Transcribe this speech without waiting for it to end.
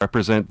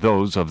represent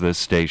those of this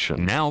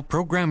station. Now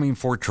programming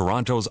for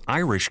Toronto's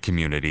Irish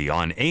community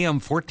on AM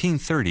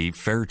 1430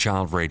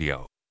 Fairchild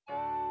Radio.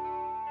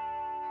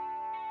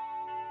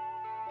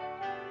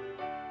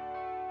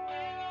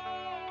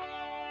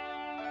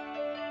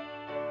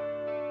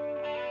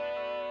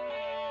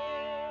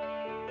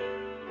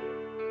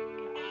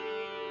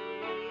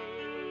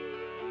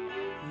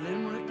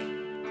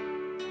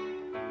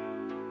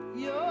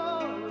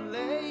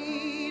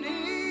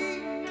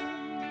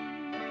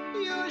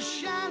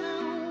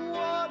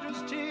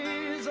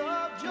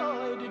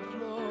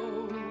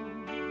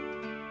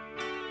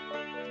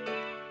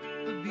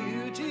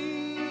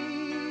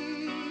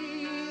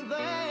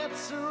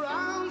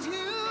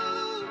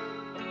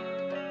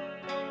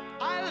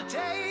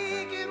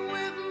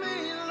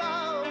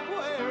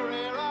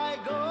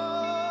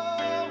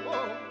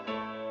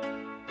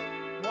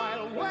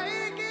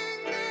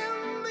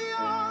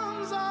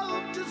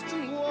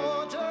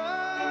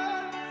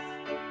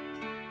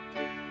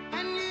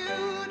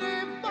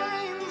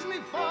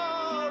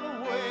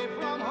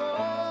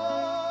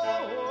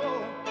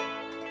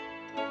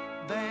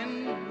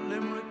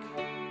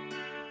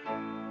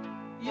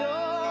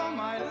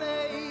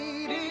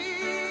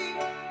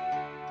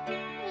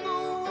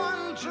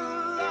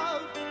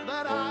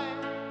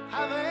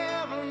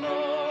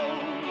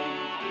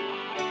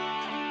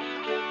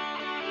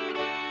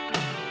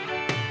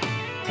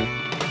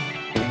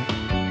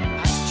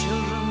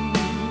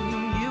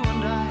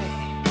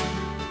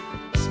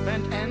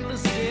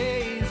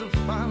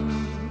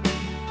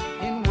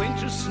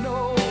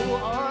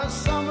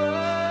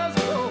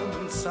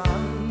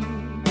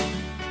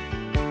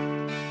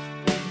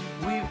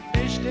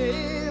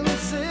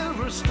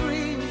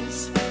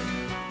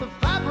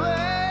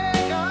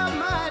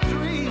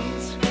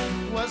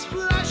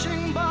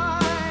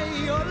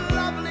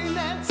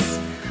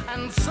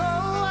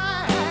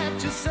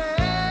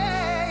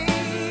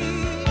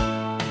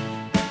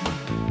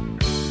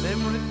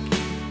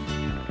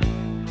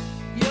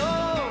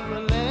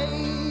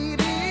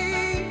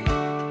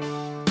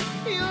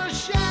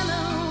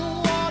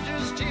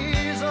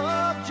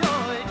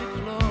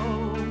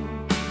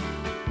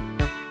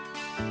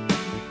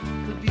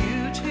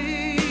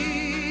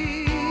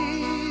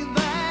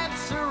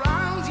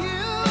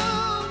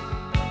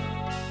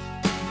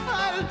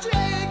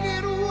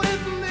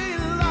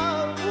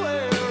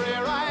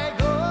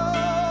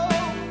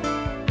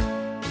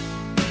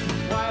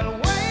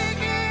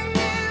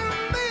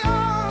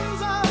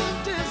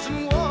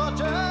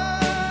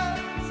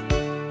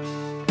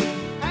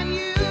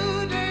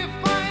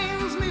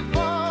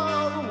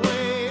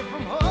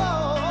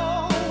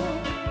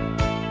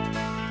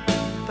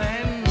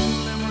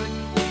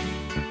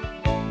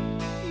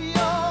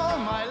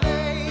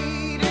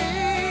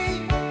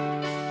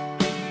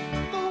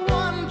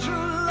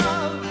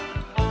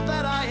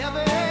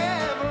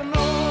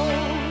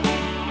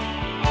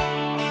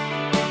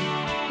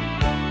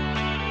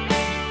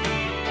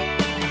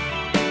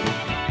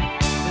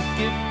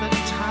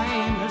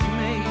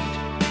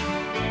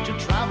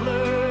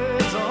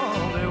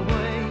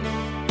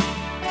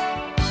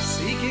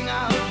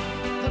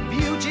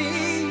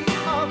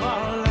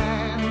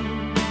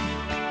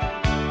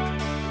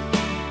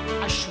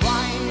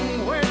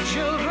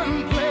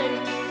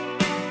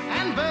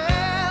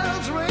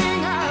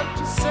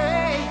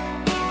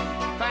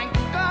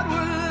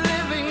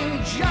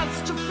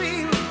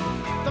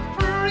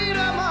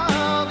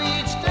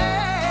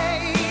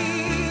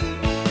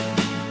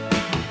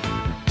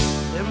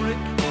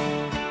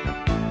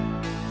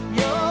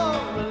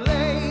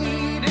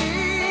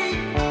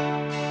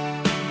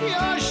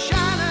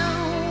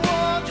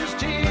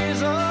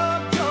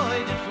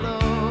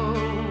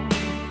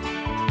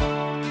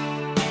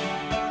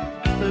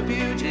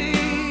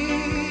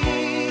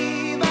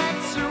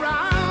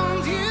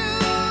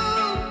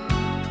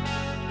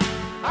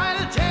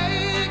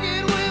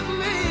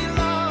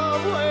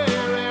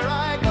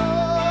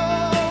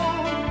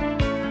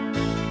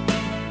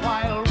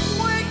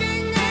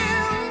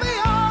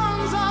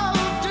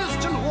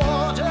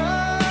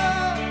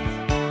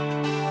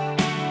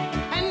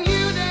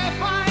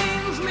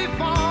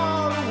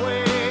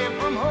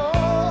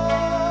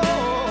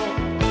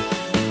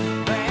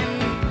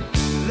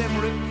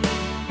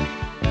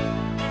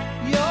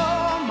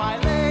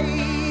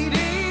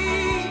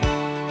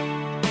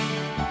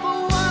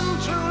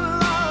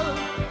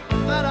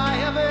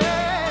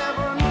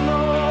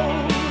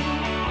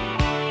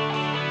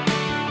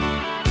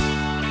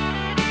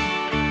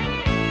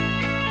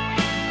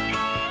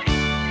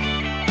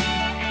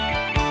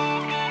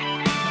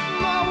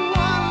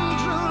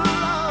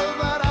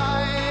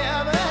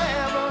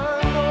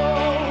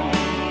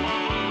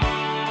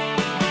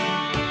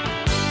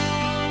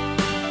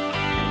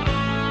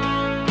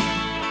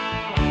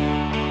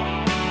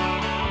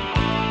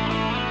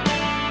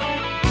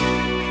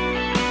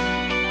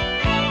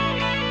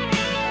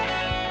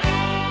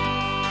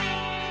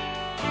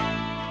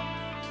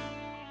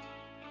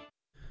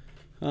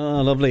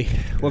 Oh, lovely.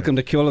 Welcome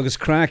to ceol agus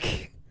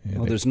craic.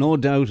 Yeah, there's no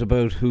doubt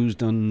about who's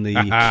done the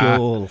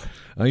ceol.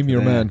 I'm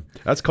your man.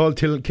 That's called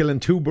killing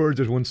two birds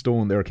with one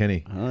stone there,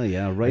 Kenny. Oh,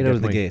 yeah, right out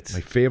of the gates.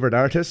 My favourite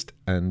artist,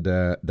 and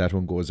that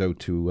one goes out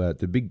to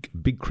the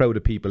big crowd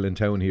of people in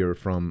town here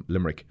from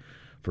Limerick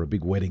for a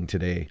big wedding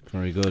today.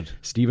 Very good.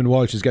 Stephen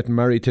Walsh is getting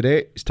married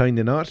today. He's tying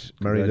the knot,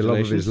 married the love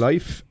of his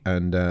life,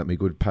 and my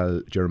good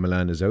pal Ger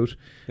Milan is out.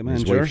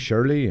 His wife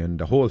Shirley and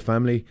the whole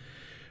family.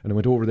 And I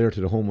went over there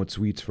to the Homewood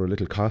Suites for a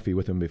little coffee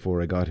with him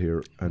before I got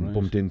here, and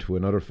bumped into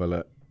another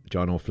fella,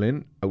 John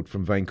O'Flynn, out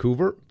from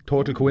Vancouver.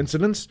 Total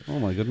coincidence. Oh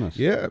my goodness.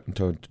 Yeah.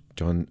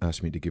 John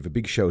asked me to give a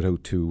big shout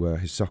out to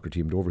his soccer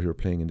team over here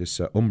playing in this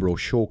Umbro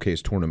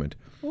Showcase tournament.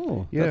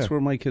 Oh, yeah. That's where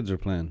my kids are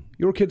playing.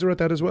 Your kids are at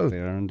that as well? They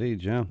are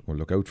indeed, yeah. Well,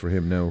 look out for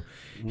him now.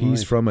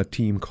 He's from a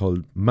team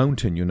called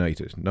Mountain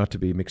United, not to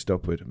be mixed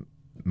up with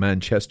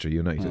Manchester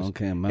United.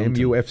 Okay, Mountain.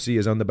 MUFC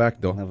is on the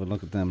back though. I'll have a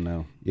look at them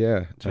now.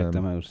 Yeah. Check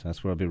them out.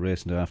 That's where I'll be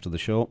racing to after the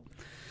show.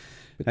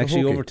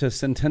 Actually, over to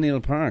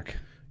Centennial Park.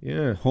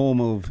 Yeah.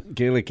 Home of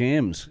Gaelic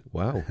Games.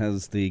 Wow.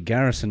 Has the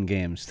Garrison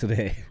Games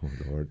today. Oh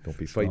Lord, don't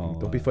be fighting.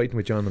 Don't be fighting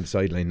with John on the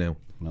sideline now.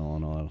 No,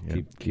 I'll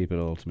keep it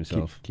all to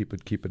myself. Keep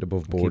it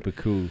above board. Keep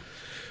it cool.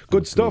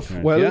 Good stuff.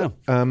 Well,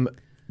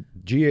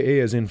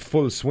 GAA is in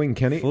full swing,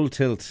 Kenny. Full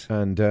tilt.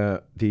 And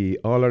the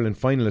All-Ireland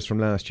finalists from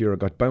last year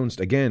got bounced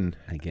again.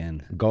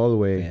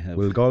 Galway.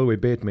 Will Galway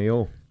beat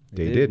Mayo?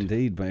 They did.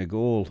 Indeed, by a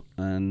goal.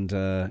 And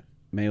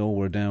Mayo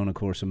were down, of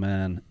course, a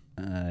man.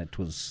 It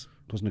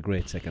wasn't a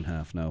great second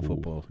half now,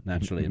 football,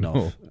 naturally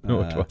enough.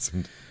 No, it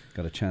wasn't.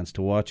 Got a chance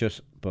to watch it.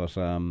 But,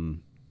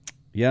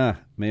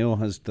 Mayo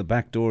has the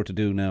back door to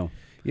do now.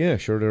 Yeah,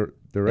 sure,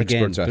 they're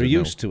experts at it. They're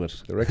used to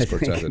it. They're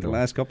experts at it. The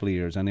last couple of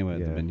years, anyway,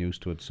 they've been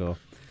used to it. So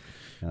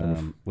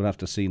we'll have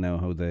to see now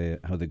how they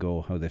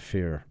go, how they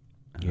fare.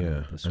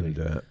 This week.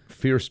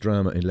 Fierce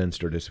drama in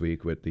Leinster this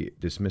week with the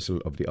dismissal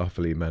of the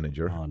Offaly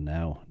manager. Oh,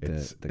 no.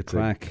 It's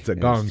craic. It's a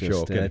gong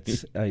show.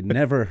 I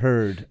never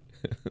heard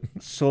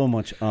so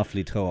much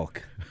Offaly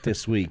talk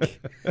this week.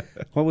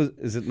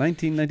 Is it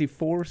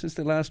 1994 since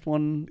the last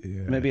one?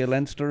 Yeah. Maybe a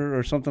Leinster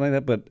or something like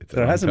that, but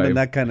there hasn't been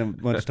that kind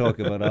of much talk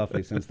about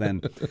Offaly since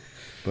then.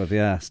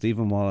 But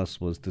Stephen Wallace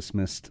was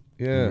dismissed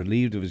and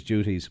relieved of his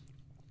duties.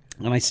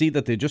 And I see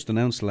that they just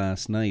announced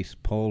last night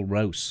Paul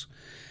Rouse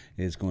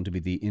is going to be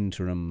the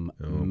interim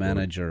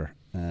manager.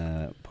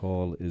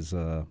 Paul is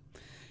a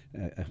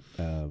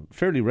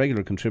fairly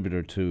regular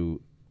contributor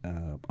to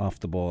Off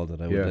the Ball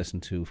that I would listen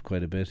to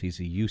quite a bit. He's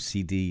a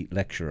UCD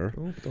lecturer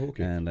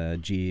and a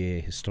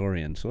GAA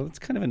historian, so it's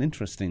kind of an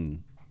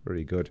interesting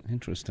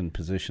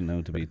position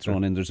now to be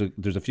thrown in.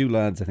 There's a few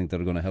lads I think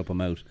that are going to help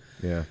him out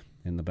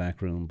in the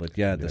back room, but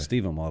the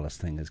Stephen Wallace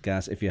thing is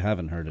gas. If you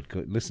haven't heard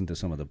it, listen to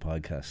some of the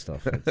podcast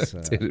stuff. It's,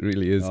 it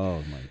really is.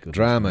 Oh my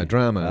goodness,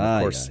 drama.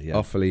 Of course,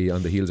 Offaly,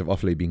 on the heels of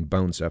Offaly being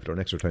bounced after an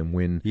extra time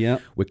win.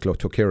 Wicklow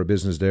took care of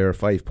business there,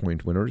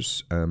 5-point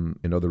winners.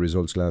 In other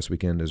results last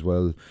weekend as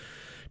well,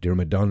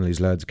 Dermot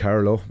Donnelly's lads,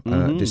 Carlow,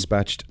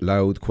 dispatched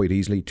Louth quite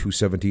easily,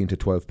 217 to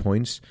 12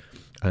 points.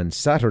 And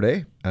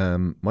Saturday,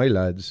 my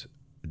lads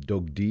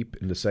dug deep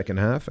in the second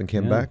half and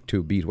came back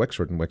to beat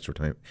Wexford in extra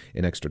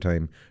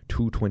time,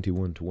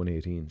 221 to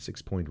 118,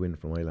 6-point win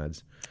for my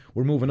lads.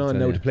 We're moving on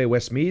now to play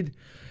Westmeath.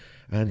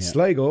 And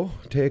Sligo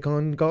take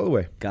on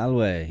Galway. That'll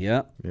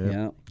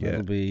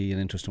be an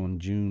interesting one.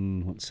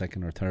 June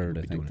 2nd or 3rd,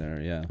 I think.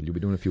 Will you be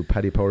doing a few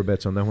Paddy Power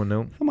bets on that one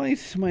now? I might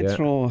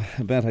throw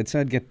a bet. I'd say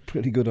I'd get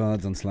pretty good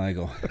odds on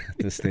Sligo at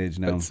this stage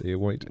now. I'd say you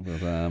might.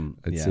 But,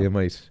 I'd say you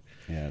might.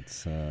 Yeah,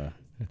 it's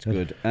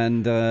good.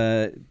 And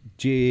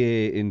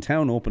GAA in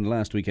town opened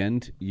last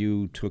weekend.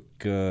 You took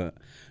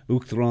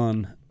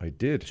Uachtaráin. I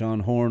did. John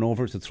Horn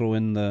over to throw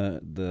in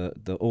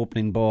the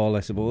opening ball,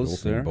 I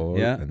suppose.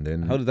 And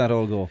then how did that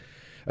all go?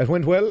 It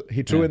went well.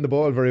 He threw in the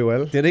ball very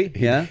well. Did he?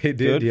 Yeah. He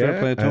did,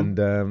 And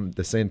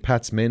the St.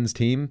 Pat's men's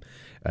team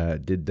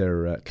did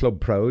their club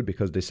proud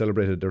because they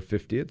celebrated their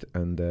 50th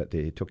and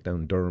they took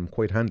down Durham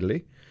quite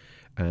handily.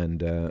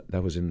 And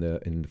that was in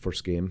the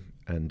first game.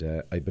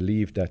 And I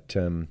believe that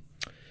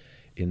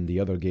in the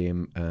other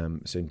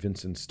game, St.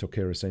 Vincent's took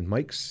care of St.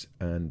 Mike's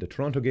and the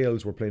Toronto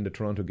Gales were playing the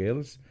Toronto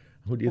Gales.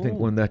 Who do you think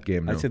won that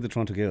game now? I said the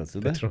Toronto Gales,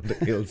 did they? The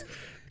Toronto Gales.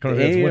 Toronto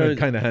Gales won it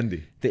kind of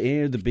handy. The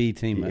A or the B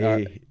team?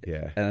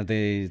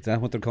 Is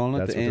that what they're calling it?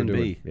 That's the what A and they're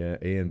B? doing. Yeah,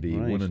 A and B,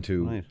 1 and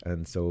 2. Right.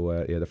 And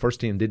so, the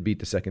first team did beat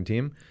the second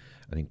team,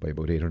 I think by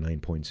about 8 or 9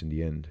 points in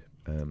the end.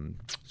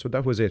 So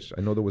that was it.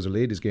 I know there was a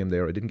ladies' game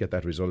there. I didn't get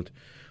that result.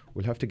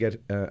 We'll have to get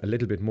a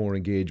little bit more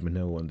engagement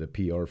now on the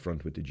PR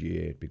front with the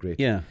GAA. It'd be great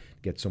to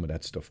get some of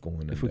that stuff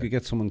going. If we could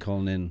get someone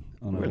calling in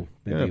on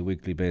a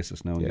weekly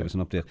basis now and give us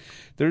an update.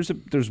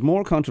 There's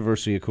more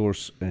controversy, of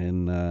course,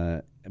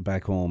 in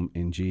back home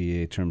in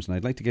GAA terms, and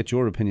I'd like to get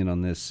your opinion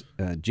on this.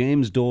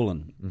 James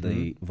Dolan,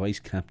 the vice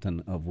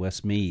captain of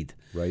Westmeath,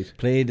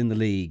 played in the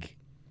league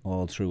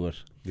all through it,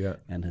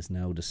 and has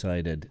now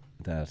decided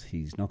that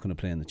he's not going to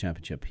play in the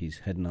championship. He's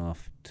heading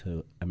off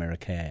to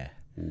America.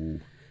 Ooh.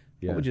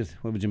 Yeah.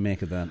 What would you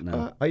make of that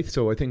now? I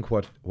think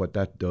what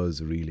that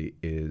does really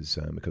is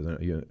because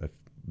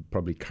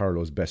probably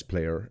Carlo's best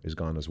player is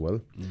gone as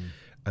well,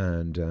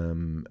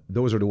 And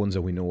those are the ones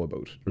that we know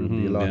about. There will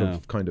be a lot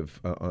of kind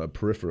of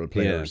peripheral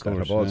players that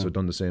have also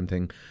done the same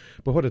thing.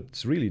 But what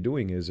it's really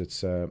doing is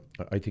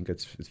I think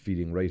it's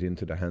feeding right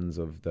into the hands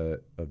of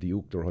the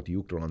Uachtar, what the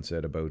Uachtar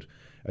said about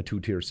a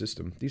two-tier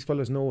system. These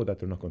fellas know that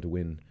they're not going to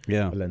win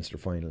a Leinster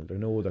final. They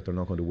know that they're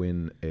not going to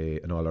win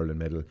an All-Ireland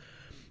medal.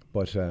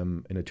 But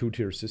in a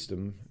two-tier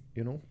system,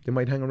 they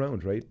might hang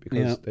around, right?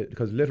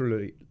 Because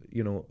literally,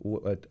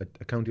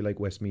 a county like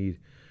Westmeath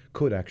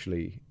could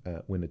actually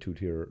win a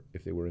two-tier.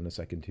 If they were in a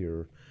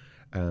second-tier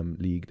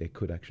league, they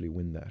could actually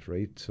win that,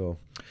 right? So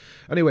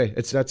anyway,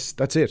 that's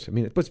it. I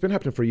mean, but it's been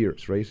happening for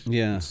years, right?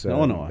 Yeah. I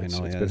know. It's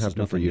been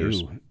happening for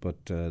years. New, but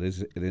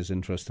it is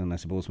interesting, I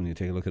suppose, when you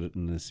take a look at it.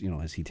 And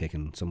has he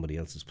taken somebody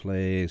else's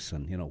place?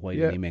 And why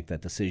did he make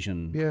that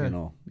decision?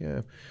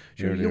 Yeah.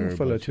 Sure, young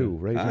fella too,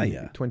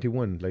 right?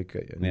 21,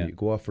 and you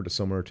go off for the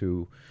summer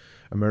to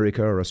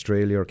America or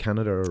Australia or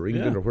Canada or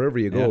England or wherever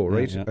you go,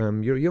 right?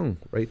 You're young,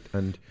 right?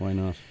 And why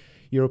not?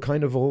 You're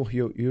kind of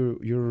you're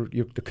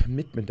the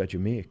commitment that you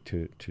make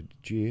to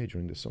GA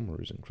during the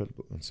summer is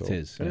incredible. And so it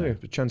is, anyway,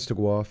 the chance to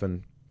go off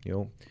and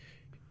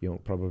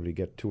probably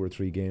get 2 or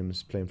 3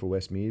 games playing for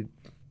Westmeath,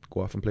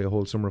 go off and play a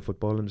whole summer of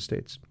football in the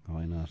States.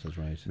 Why not? That's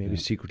right. Maybe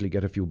secretly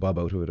get a few bob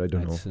out of it. I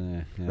don't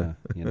know.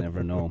 You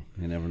never know.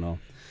 You never know.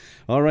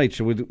 All right,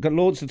 so we've got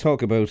loads to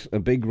talk about. A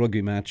big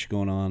rugby match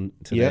going on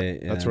today.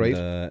 Yeah, that's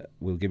right.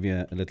 We'll give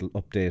you a little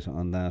update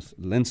on that.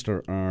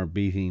 Leinster are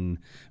beating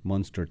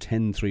Munster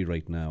 10-3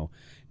 right now.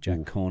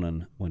 Jack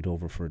Conan went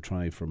over for a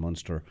try for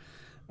Leinster,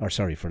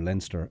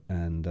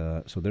 and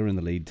so they're in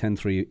the lead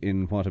 10-3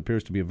 in what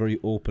appears to be a very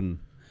open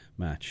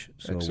match.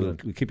 So we'll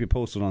keep you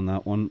posted on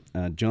that one.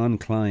 John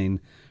Klein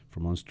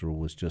from Munster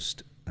was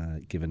just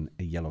given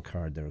a yellow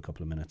card there a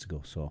couple of minutes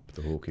ago, so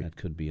that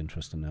could be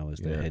interesting now as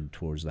they head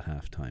towards the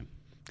half time.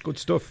 Good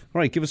stuff. All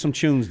right, give us some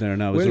tunes there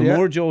now. Is there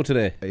more Joe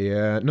today?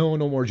 Yeah, no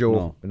more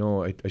Joe.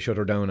 No, I shut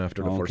her down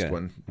after the first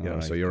one. Yeah,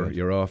 right, so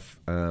you're off.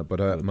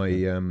 But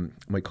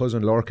my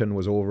cousin Lorcan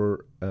was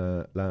over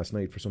last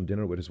night for some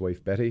dinner with his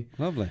wife Betty.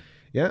 Lovely.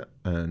 Yeah,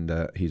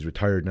 and he's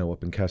retired now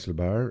up in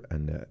Castlebar,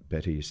 and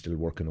Betty is still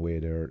working away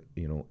there,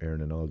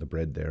 earning all the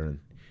bread there, and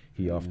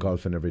he off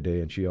golfing every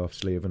day and she off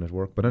slaving at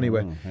work. But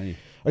anyway,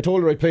 I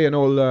told her I'd play an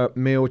old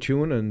Mayo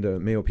tune,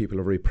 and Mayo people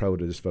are very proud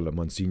of this fella,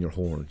 Monsignor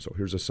Horn. So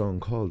here's a song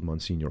called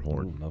Monsignor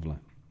Horn. Oh, lovely.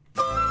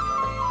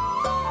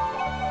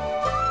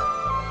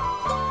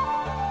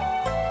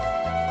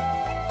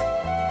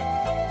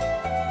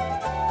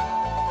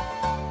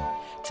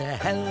 To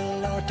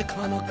hell or to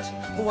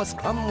Connacht was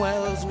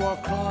Cromwell's war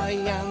cry,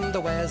 and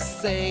the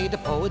West say the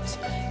poet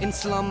in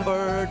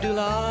slumber do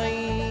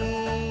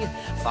lie.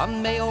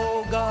 From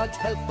Mayo, God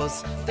help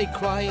us, they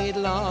cried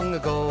long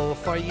ago,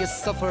 for you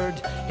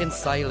suffered in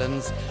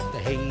silence the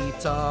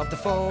hate of the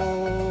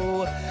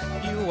foe.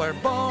 You were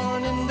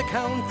born in the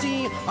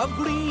county of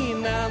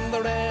Green and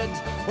the Red,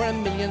 where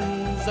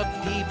millions of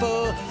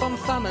people from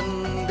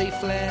famine they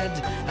fled,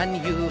 and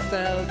you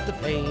felt the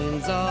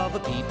pains of a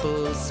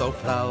people so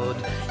proud.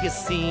 You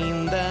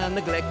seen the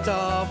neglect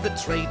of the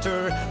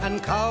traitor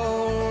and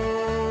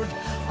coward.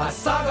 A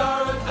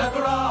sagard a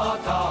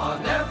grata,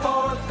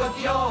 therefore good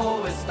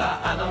yo is the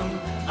annum,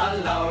 a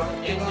lord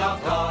in your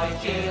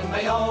guide in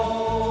Mayo.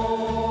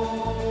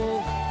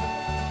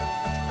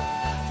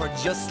 For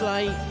just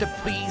like the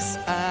priests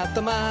at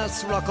the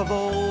Mass Rock of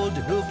old,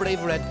 who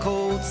brave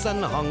redcoats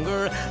and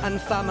hunger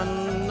and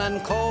famine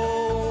and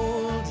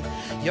cold,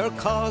 your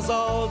cause,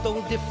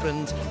 although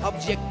different,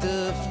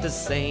 objective the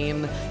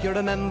same. You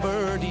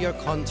remembered your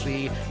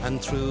country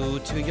and true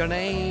to your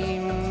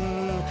name.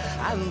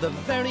 And the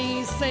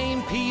very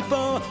same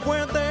people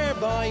were there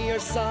by your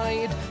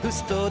side, who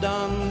stood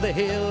on the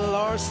hill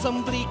or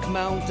some bleak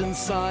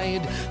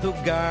mountainside, who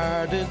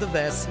guarded the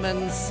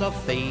vestments of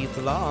faith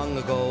long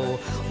ago,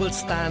 will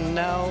stand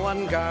now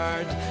on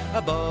guard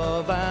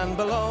above and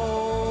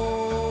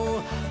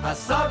below. A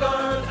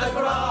sagard a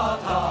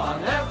grata,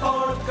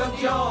 therefore good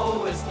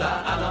yo is the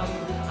annum,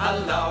 a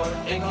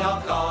lord in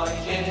your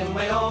guide in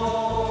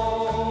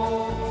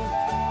Mayo.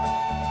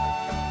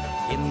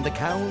 In the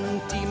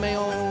county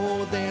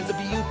Mayo there's a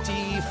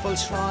beautiful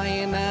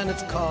shrine, and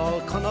it's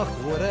called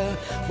Connachtwara,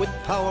 with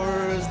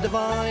powers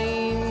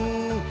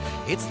divine.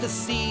 It's the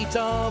seat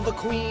of a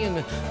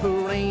queen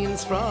who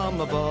reigns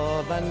from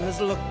above, and is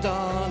looked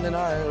on in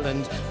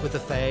Ireland with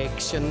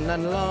affection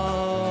and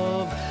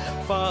love.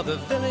 For the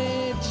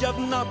village of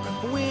Knock,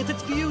 with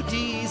its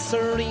beauty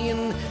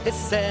serene, is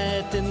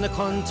set in the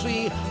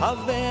country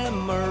of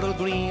emerald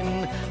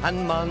green,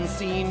 and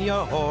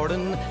Monsignor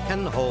Horton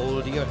can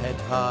hold your head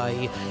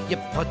high. You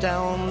put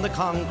down the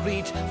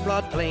concrete,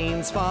 broad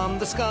plains from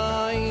the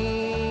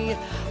sky.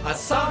 A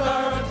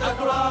sagard a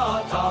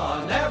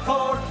grata,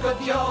 therefore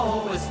good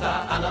yo is the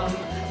annum,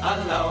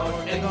 a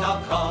lord in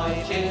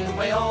Knockcoy in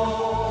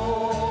Mayo.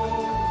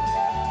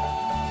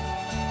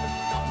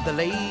 The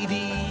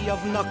Lady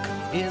of Knock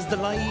is the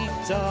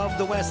light of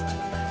the West,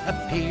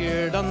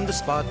 appeared on the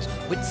spot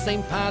with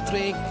St.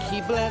 Patrick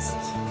he blessed.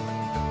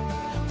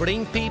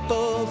 bring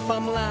people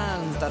from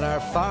lands that are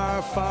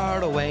far,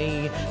 far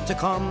away to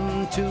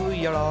come to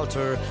your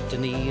altar to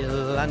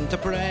kneel and to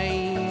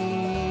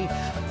pray.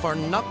 For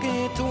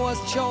Knockit was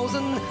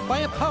chosen by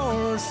a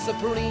power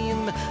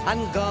supreme,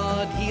 and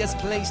God, he has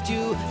placed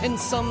you in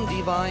some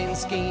divine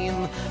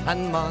scheme.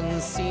 And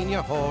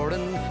Monsignor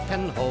Horan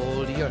can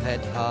hold your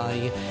head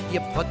high. You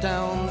put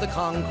down the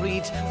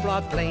concrete,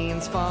 broad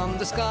plains from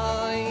the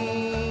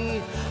sky.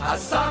 A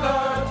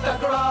sagar the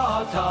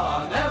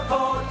grota,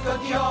 never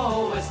could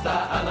yo is the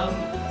anum,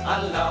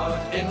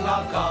 allowed in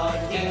la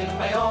God in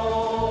Mayo.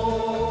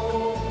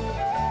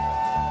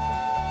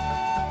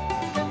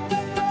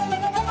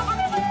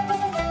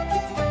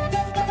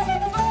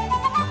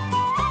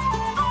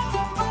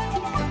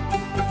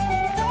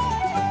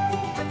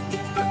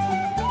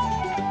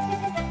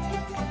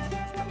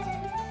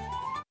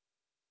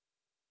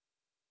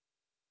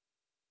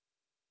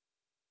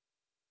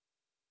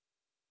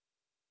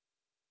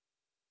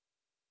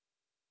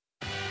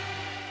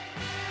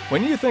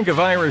 When you think of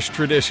Irish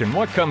tradition,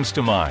 what comes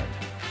to mind?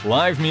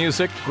 Live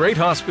music, great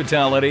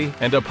hospitality,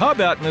 and a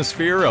pub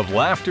atmosphere of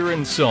laughter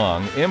and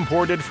song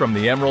imported from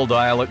the Emerald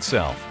Isle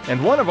itself.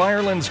 And one of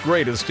Ireland's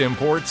greatest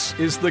imports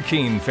is the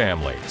Keane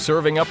family,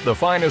 serving up the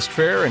finest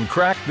fare and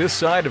crack this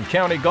side of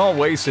County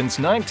Galway since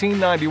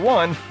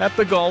 1991 at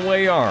the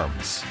Galway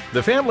Arms.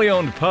 The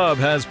family-owned pub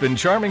has been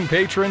charming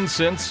patrons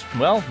since,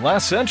 well,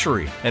 last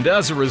century, and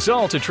as a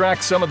result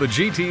attracts some of the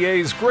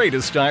GTA's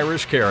greatest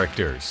Irish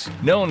characters.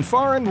 Known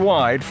far and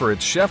wide for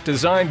its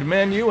chef-designed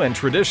menu and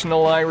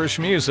traditional Irish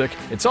music,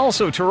 it's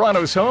also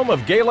Toronto's home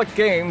of Gaelic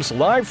games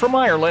live from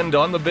Ireland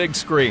on the big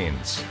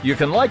screens. You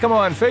can like them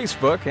on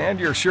Facebook, and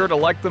you're sure to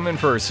like them in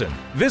person.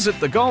 Visit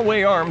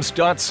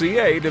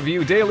thegalwayarms.ca to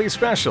view daily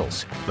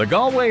specials. The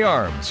Galway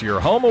Arms, your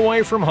home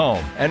away from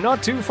home, and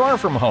not too far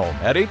from home,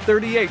 at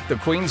 838 the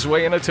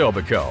Queensway in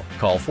Etobicoke.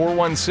 Call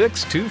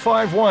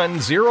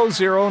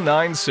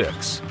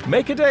 416-251-0096.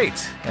 Make a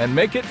date, and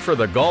make it for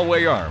the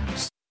Galway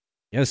Arms.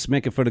 Yes,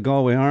 make it for the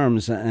Galway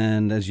Arms.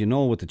 And as you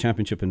know, with the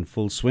championship in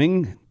full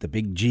swing, the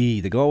big G,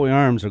 the Galway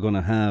Arms are going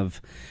to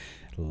have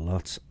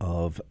lots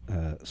of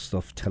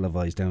stuff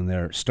televised down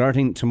there.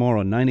 Starting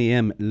tomorrow, 9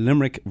 a.m,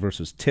 Limerick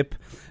versus Tip,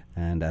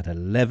 and at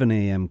 11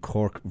 a.m,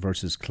 Cork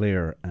versus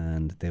Clare.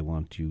 And they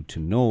want you to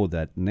know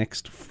that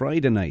next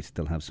Friday night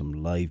they'll have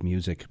some live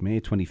music, May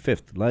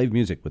 25th, live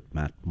music with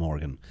Matt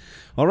Morgan.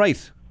 All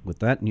right, with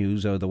that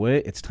news out of the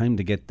way, it's time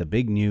to get the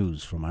big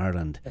news from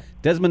Ireland.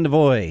 Desmond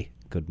Devoy,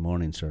 good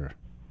morning, sir.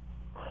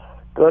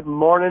 Good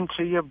morning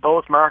to you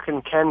both, Mark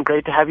and Ken.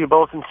 Great to have you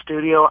both in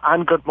studio.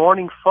 And good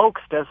morning,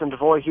 folks. Desmond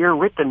Devoy here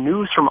with the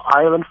news from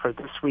Ireland for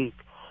this week.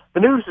 The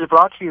news is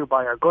brought to you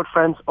by our good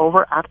friends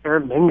over at Aer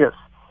Lingus.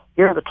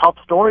 Here are the top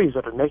stories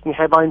that are making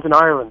headlines in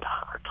Ireland.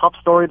 Our top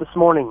story this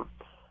morning.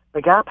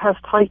 The gap has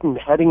tightened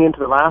heading into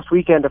the last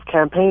weekend of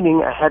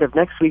campaigning ahead of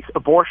next week's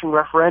abortion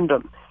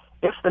referendum.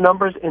 If the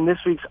numbers in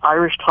this week's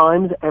Irish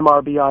Times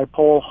MRBI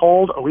poll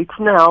hold a week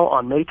from now,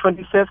 on May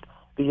 25th,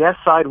 the yes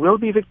side will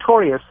be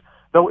victorious,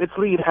 though its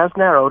lead has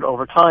narrowed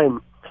over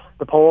time.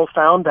 The poll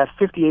found that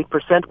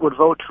 58% would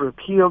vote to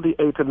repeal the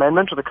Eighth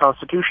Amendment to the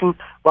Constitution,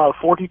 while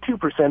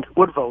 42%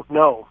 would vote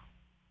no.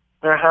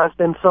 There has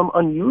been some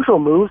unusual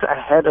moves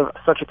ahead of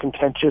such a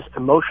contentious,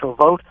 emotional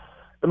vote,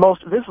 the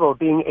most visible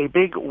being a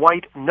big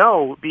white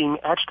no being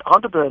etched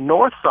onto the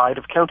north side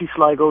of County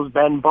Sligo's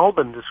Ben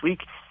Bulben this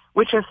week,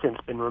 which has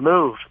since been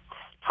removed.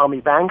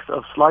 Tommy Banks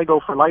of Sligo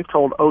for Life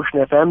told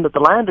Ocean FM that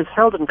the land is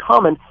held in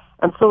common,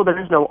 and so there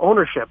is no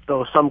ownership,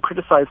 though some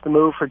criticize the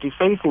move for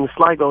defacing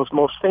Sligo's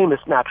most famous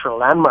natural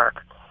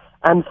landmark.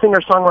 And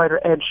singer-songwriter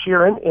Ed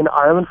Sheeran, in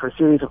Ireland for a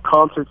series of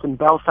concerts in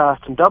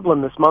Belfast and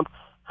Dublin this month,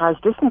 has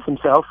distanced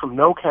himself from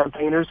no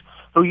campaigners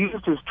who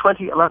used his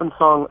 2011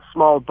 song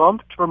Small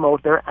Bump to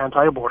promote their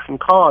anti-abortion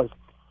cause.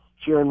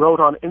 Sheeran wrote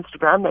on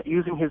Instagram that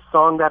using his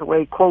song that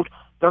way, quote,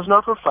 does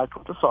not reflect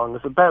what the song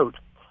is about.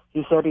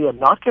 He said he had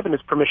not given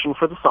his permission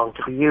for the song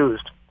to be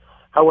used.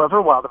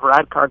 However, while the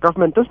Varadkar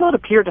government does not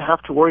appear to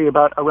have to worry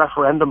about a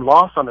referendum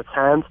loss on its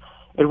hands,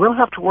 it will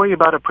have to worry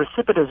about a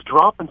precipitous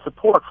drop in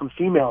support from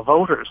female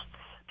voters.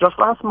 Just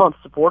last month,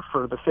 support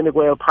for the Fine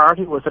Gael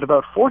party was at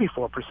about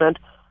 44%,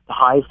 the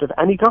highest of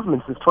any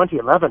government since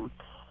 2011.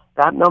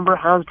 That number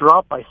has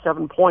dropped by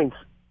 7 points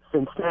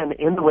since then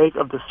in the wake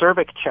of the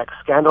cervix check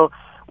scandal,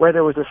 where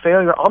there was a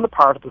failure on the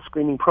part of the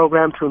screening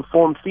program to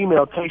inform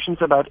female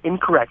patients about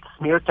incorrect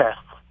smear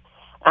tests.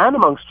 And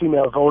amongst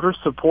female voters,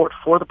 support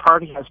for the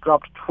party has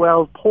dropped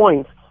 12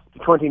 points to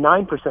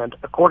 29%,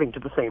 according to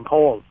the same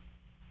poll.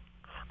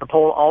 The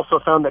poll also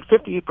found that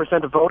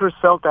 58% of voters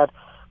felt that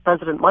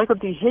President Michael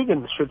D.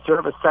 Higgins should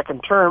serve a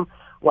second term,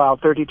 while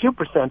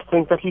 32%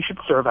 think that he should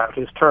serve out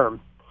his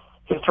term.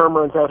 His term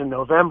runs out in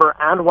November,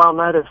 and while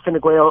neither Fine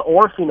Gael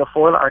or Fianna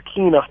Fáil are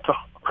keen to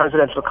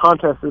presidential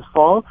contest this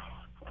fall,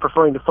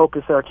 preferring to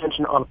focus their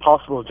attention on a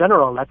possible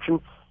general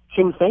election,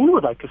 Sinn Féin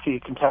would like to see a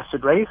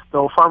contested race,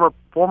 though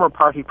former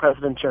party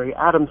President Gerry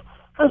Adams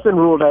has been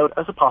ruled out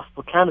as a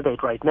possible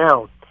candidate right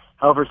now.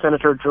 However,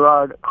 Senator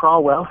Gerard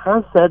Crauwell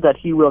has said that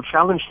he will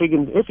challenge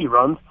Higgins if he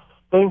runs.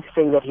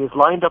 saying that he has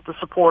lined up the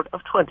support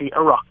of 20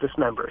 Oireachtas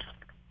members.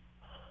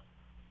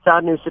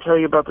 Sad news to tell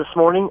you about this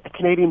morning. A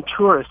Canadian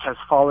tourist has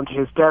fallen to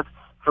his death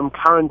from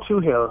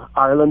Carrauntoohill,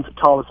 Ireland's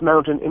tallest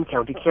mountain in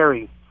County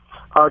Kerry.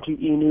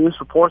 RTE News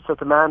reports that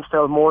the man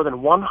fell more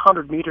than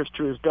 100 metres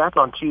to his death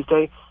on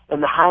Tuesday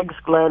in the Hags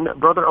Glen,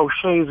 Brother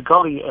O'Shea's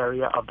Gully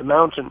area of the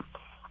mountain.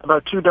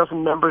 About 24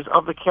 members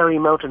of the Kerry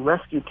Mountain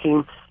Rescue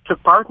Team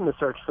took part in the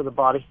search for the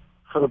body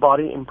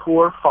in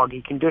poor,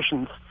 foggy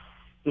conditions.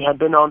 He had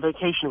been on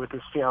vacation with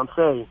his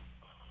fiancée.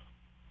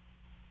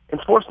 In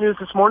sports news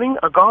this morning,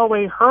 a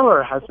Galway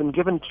hurler has been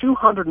given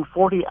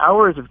 240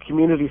 hours of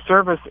community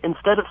service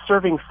instead of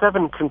serving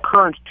 7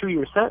 concurrent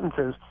 2-year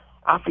sentences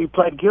after he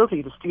pled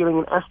guilty to stealing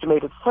an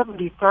estimated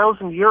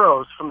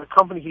 €70,000 from the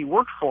company he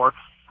worked for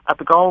at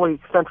the Galway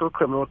Central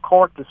Criminal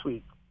Court this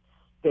week.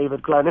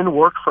 David Glennon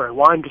worked for a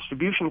wine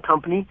distribution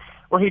company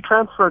where he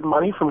transferred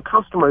money from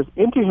customers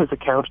into his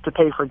account to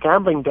pay for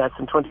gambling debts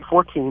in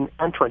 2014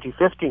 and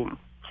 2015.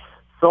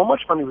 So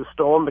much money was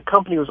stolen, the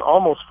company was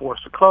almost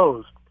forced to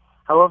close.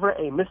 However,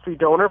 a mystery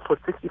donor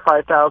put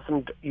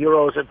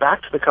 €65,000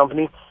 back to the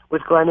company,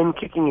 with Glennon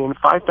kicking in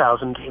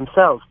 $5,000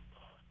 himself.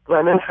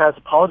 Glennon has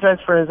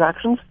apologized for his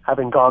actions,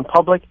 having gone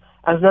public,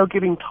 and is now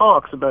giving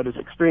talks about his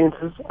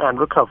experiences and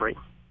recovery.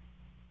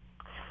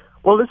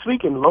 Well, this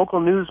week in Local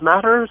News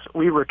Matters,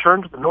 we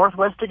return to the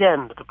northwest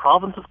again, to the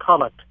province of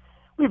Connacht.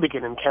 We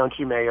begin in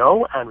County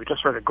Mayo, and we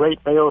just heard a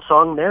great Mayo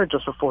song there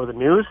just before the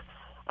news.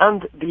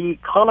 And the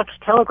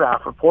Connacht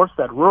Telegraph reports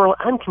that Rural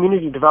and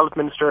Community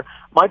Development Minister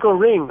Michael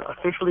Ring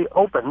officially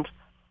opened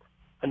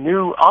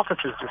new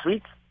offices this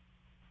week.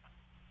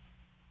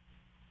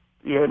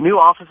 The new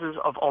offices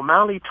of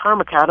O'Malley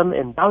Tarmacadam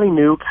in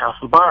Ballynew,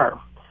 Castlebar.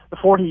 The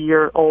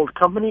 40-year-old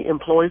company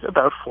employs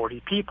about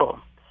 40 people.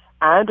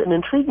 And an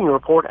intriguing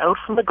report out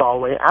from the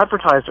Galway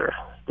Advertiser.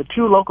 The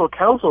 2 local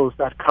councils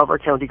that cover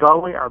County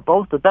Galway are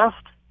both the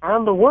best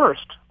and the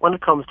worst when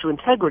it comes to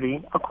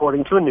integrity,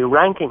 according to a new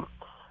ranking.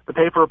 The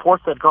paper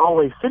reports that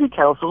Galway City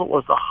Council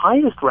was the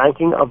highest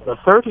ranking of the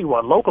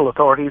 31 local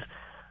authorities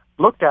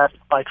looked at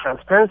by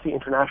Transparency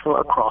International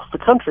across the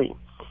country.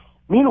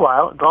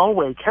 Meanwhile,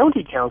 Galway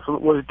County Council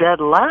was dead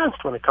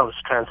last when it comes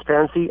to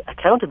transparency,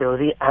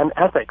 accountability, and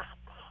ethics.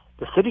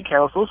 The City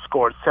Council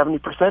scored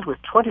 70%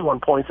 with 21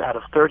 points out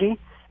of 30.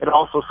 It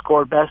also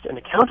scored best in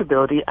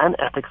accountability and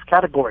ethics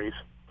categories.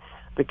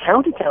 The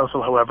County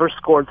Council, however,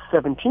 scored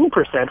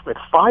 17% with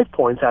 5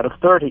 points out of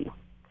 30.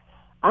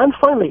 And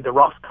finally, the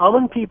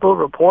Roscommon People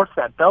reports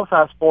that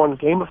Belfast-born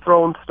Game of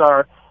Thrones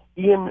star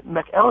Ian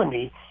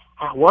McElhenney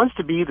was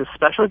to be the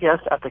special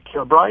guest at the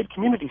Kilbride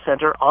Community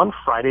Centre on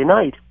Friday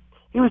night.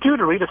 He was due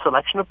to read a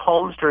selection of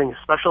poems during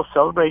a special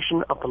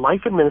celebration of the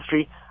life and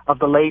ministry of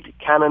the late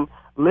Canon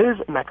Liz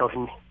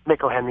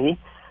McElhenney,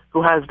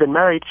 who has been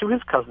married to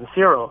his cousin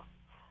Cyril.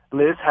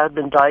 Liz had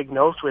been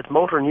diagnosed with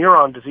motor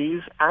neuron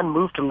disease and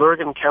moved to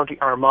Lurgan, County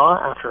Armagh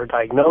after her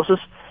diagnosis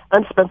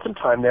and spent some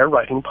time there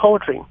writing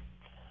poetry.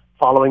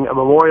 Following a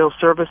memorial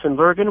service in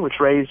Lurgan, which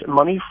raised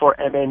money for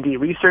MND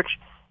research,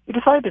 he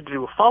decided to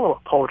do a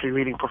follow-up poetry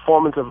reading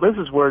performance of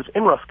Liz's words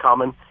in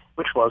Roscommon,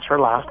 which was her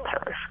last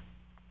parish.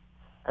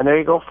 And there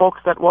you go,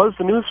 folks. That was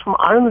the news from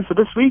Ireland for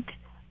this week.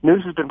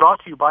 News has been brought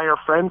to you by our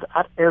friends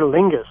at Aer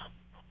Lingus.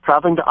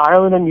 Traveling to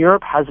Ireland and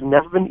Europe has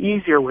never been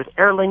easier with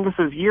Aer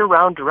Lingus'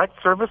 year-round direct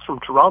service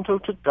from Toronto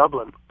to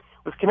Dublin,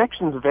 with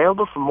connections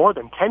available from more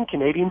than 10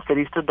 Canadian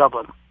cities to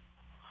Dublin.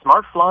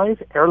 Smart flies,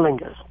 Aer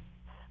Lingus.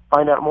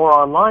 Find out more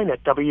online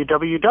at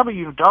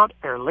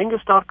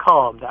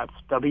www.aerlingus.com. That's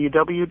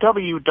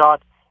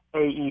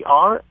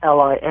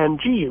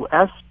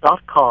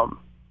www.aerlingus.com.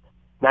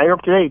 Now you're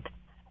up to date.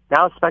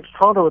 Now it's back to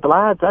Toronto with the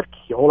lads at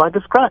ceol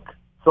agus craic.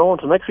 So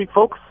until next week,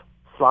 folks,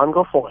 slán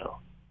go foil.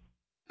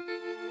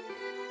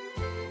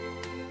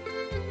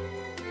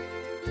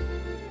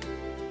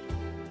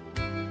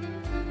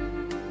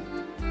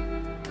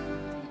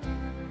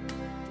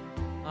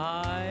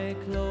 I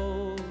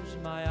close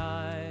my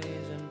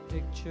eyes and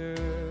picture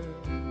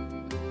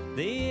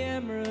the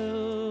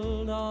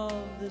emerald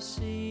of the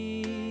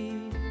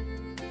sea,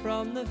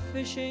 from the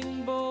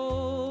fishing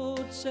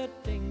boats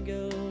at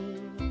Dingle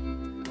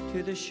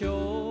to the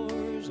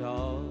shores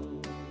of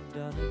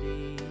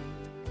Dunedin.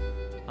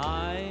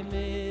 I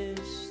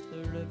miss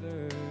the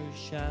river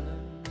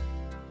Shannon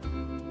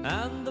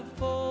and the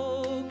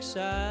folks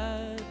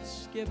at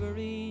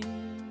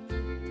Skibbereen,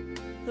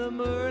 the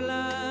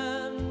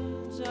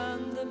moorlands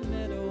and the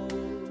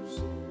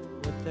meadows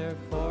with their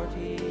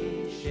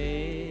 40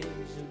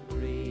 shades of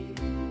green.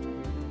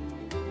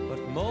 But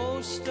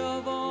most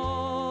of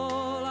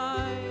all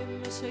I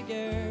miss a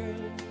girl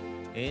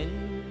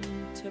in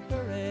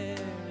Tipperary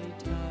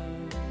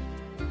town,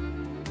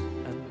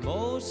 and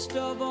most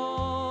of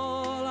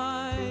all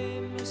I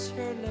miss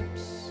her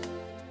lips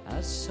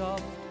as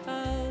soft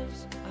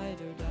as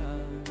eider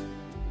down.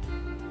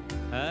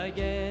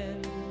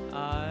 Again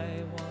I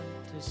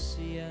want to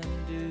see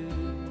and do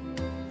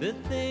the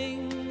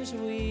things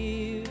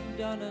we've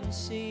done and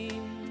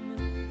seen,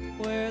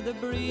 where the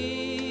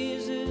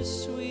breeze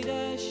is sweet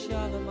as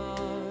Shalimar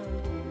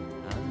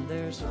and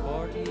there's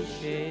 40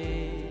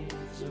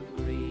 shades of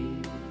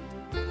green.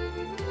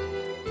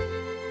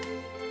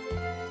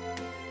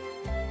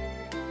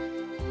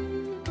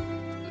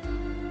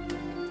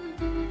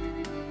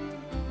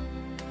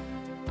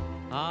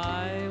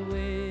 I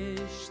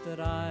wish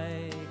that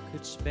I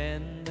could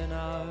spend an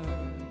hour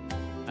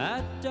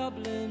at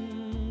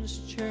Dublin's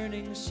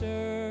churning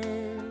surf.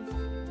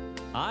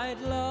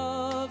 I'd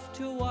love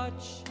to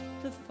watch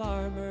the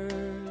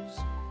farmers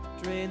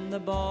drain the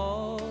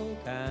bog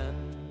and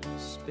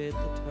spit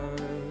the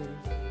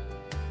turf,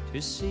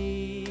 to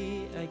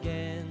see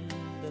again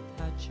the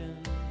thatching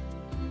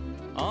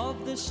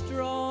of the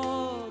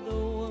straw the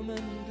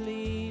woman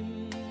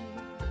gleam.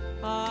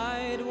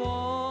 I'd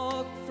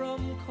walk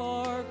from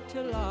Cork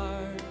to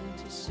Larne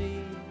to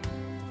see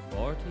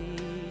 40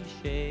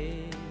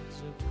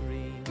 shades of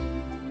green.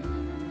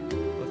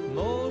 But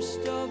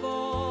most of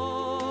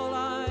all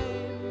I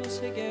miss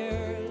a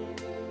girl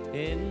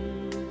in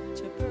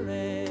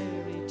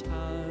Tipperary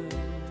town,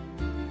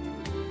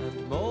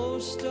 and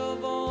most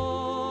of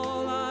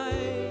all I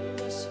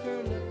miss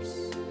her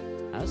lips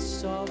as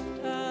soft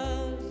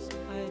as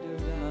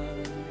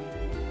eiderdown.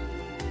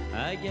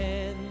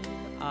 Again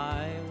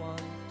I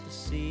want to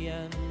see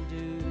and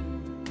do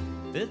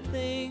the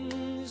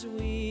things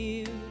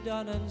we've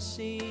done and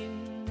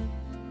seen,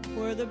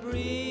 where the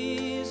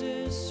breeze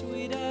is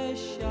sweet as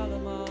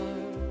Shalimar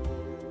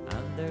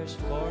and there's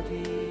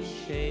 40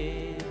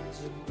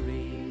 shades of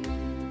green.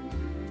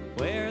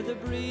 Where the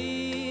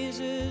breeze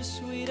is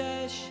sweet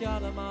as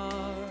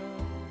Shalimar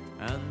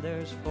and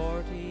there's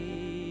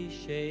 40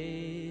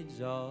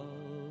 shades of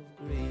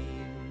green.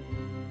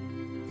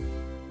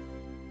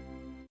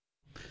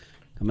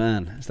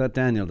 Man, is that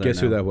Daniel there? Guess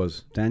now? who that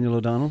was? Daniel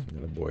O'Donnell.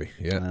 Oh boy,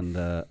 yeah. And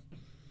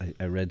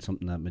I read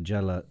something that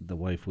Magella, the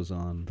wife, was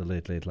on the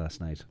Late Late last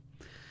night,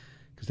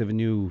 because they have a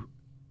new,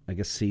 I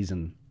guess,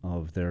 season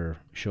of their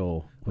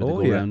show where they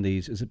go around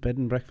these. Is it bed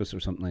and breakfast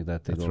or something like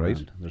that? They That's go right.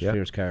 around. There's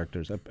fierce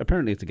characters.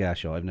 Apparently, it's a gas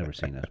show. I've never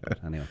seen it.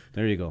 But anyway,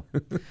 there you go.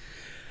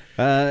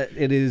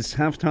 It is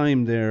half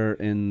time there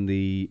in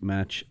the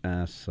match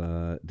at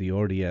the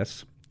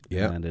RDS.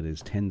 Yeah. And it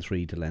is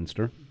 10-3 to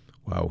Leinster.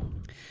 Wow.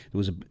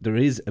 There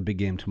is a big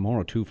game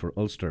tomorrow too for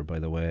Ulster, by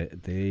the way.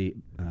 They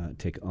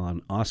take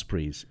on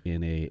Ospreys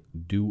in a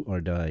do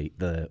or die,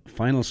 the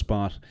final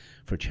spot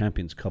for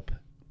Champions Cup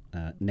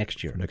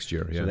next year. Next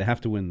year, yeah. So they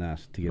have to win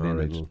that to get in.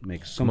 Right. It'll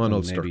make something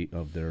maybe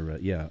of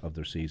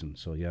their season.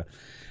 So yeah,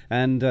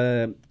 and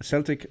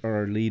Celtic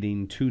are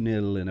leading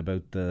 2-0 in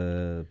about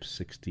the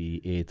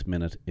 68th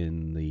minute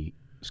in the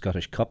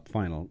Scottish Cup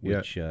final,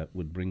 which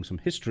would bring some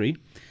history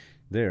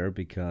there,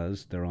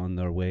 because they're on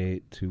their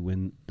way to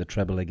win the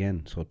treble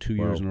again. So 2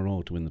 years in a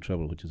row to win the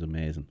treble, which is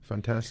amazing.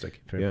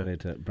 Fantastic. Fair play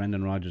to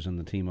Brendan Rodgers and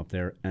the team up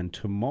there. And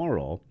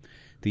tomorrow,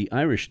 the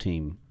Irish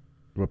team,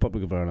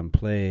 Republic of Ireland,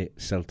 play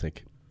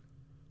Celtic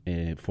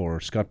for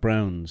Scott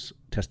Brown's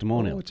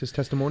testimonial. Oh, it's his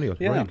testimonial.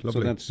 Yeah, right,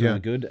 lovely. So that's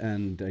good.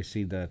 And I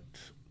see that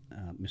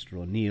Mr.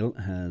 O'Neill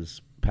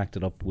has packed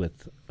it up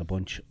with a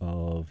bunch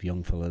of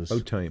young fellas.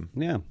 About time.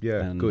 Yeah.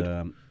 Yeah, and,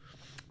 good.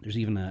 There's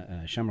even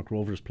a Shamrock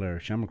Rovers player.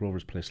 Shamrock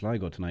Rovers play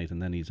Sligo tonight,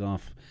 and then he's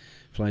off,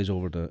 flies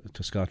over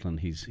to Scotland.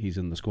 He's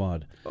in the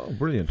squad. Oh,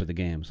 brilliant For the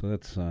game. So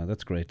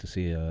that's great to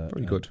see a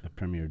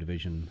Premier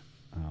Division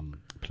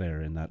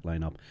player in that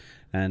lineup.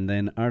 And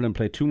then Ireland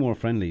play 2 more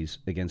friendlies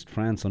against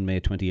France on May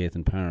 28th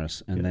in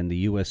Paris, and then the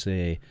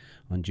USA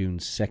on June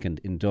 2nd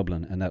in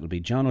Dublin, and that'll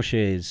be John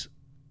O'Shea's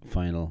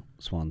final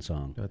swan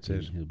song. That's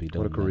it. He'll be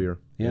done. What a career.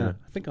 Yeah.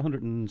 I think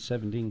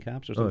 117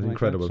 caps or something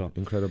incredible. like that. So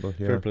incredible,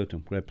 yeah. fair play to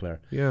him. Great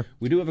player. Yeah.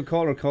 We do have a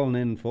caller calling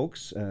in,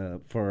 folks,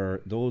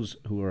 for those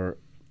who are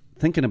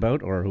thinking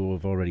about or who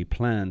have already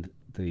planned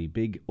the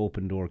big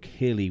Open Door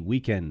Cayley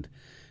weekend.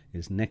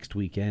 Is next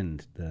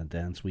weekend, the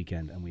dance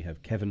weekend, and we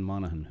have Kevin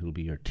Monaghan, who'll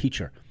be your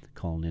teacher,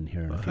 calling in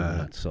here in a few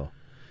minutes. So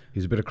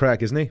he's a bit of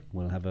crack, isn't he?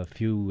 We'll have a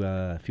few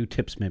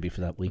tips maybe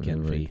for that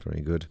weekend for you.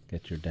 Very good.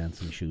 Get your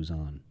dancing shoes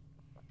on.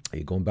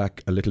 Going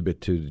back a little bit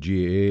to the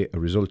GAA, a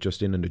result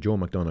just in the Joe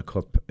McDonagh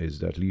Cup is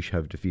that Laois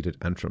have defeated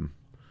Antrim.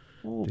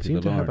 They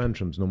seem to have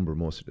Antrim's number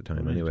most of the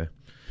time anyway.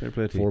 Fair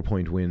play to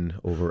 4-point win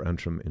over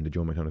Antrim in the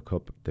Joe McDonagh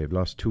Cup. They've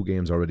lost 2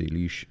 games already,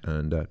 Laois,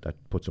 and that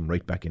puts them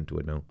right back into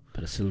it now.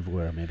 Bit of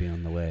silverware maybe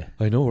on the way.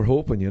 I know, we're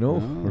hoping,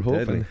 we're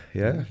hoping. Deadly.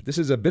 Yeah, this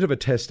is a bit of a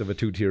test of a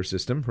 2-tier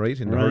system, right?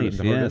 In the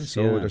hurling,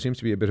 so there seems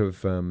to be a bit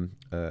of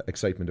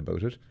excitement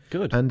about it.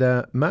 Good.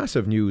 And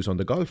massive news on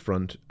the golf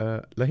front,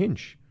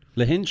 Lahinch.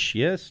 Lahinch,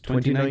 yes,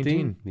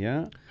 2019.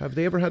 Yeah. Have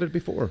they ever had it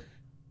before?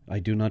 I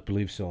do not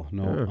believe so.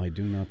 No, I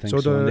do not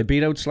think so. And they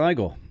beat out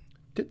Sligo.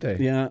 Did they?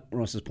 Yeah,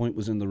 Ross's Point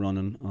was in the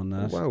running on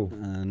that. Oh, wow.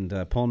 And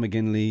Paul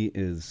McGinley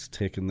is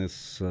taking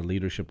this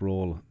leadership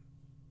role,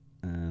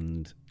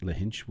 and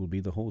Lahinch will be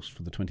the host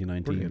for the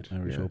 2019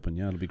 Irish Open.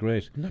 Yeah, it'll be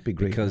great. Wouldn't that be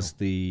great? Because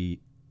the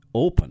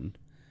Open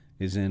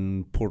is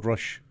in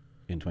Portrush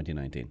in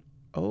 2019.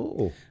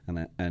 Oh.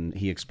 And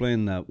he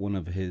explained that one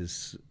of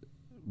his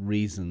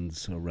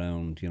reasons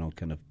around,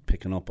 kind of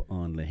picking up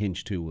on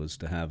Lahinch too was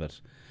to have it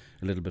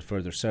a little bit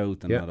further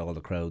south, and not all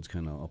the crowds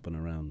kind of up and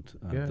around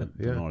the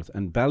north.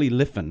 And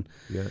Ballyliffin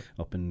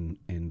up in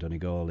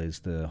Donegal is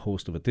the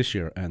host of it this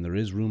year, and there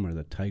is rumour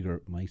that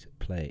Tiger might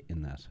play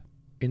in that.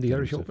 In the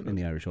Irish Open? In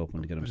the Irish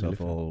Open, to get himself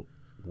all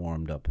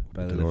warmed up.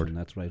 Ballyliffin,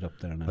 that's right up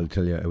there now. I'll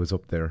tell you, I was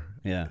up there.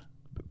 Yeah.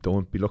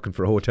 Don't be looking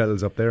for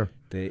hotels up there.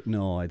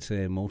 No, I'd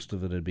say most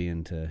of it you'd be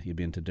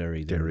into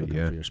Derry looking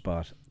for your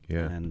spot.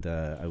 Yeah. And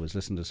I was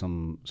listening to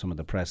some of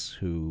the press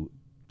who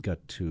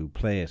got to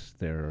play it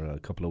there a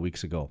couple of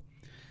weeks ago,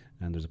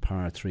 and there's a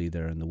par 3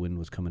 there, and the wind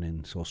was coming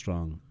in so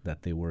strong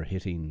that they were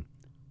hitting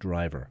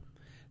driver.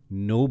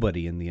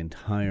 Nobody in the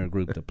entire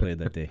group that played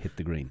that day hit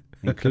the green,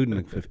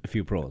 including a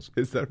few pros.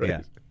 Is that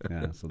right?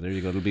 Yeah. So there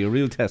you go. It'll be a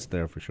real test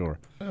there for sure.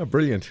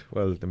 Brilliant.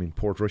 Well, I mean,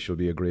 Portrush will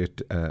be a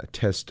great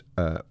test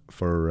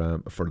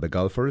for the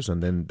golfers,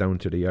 and then down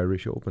to the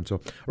Irish Open.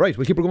 So, right,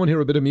 we'll keep going here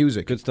with a bit of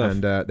music. Good stuff.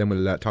 And then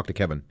we'll talk to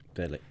Kevin.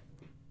 Deadly.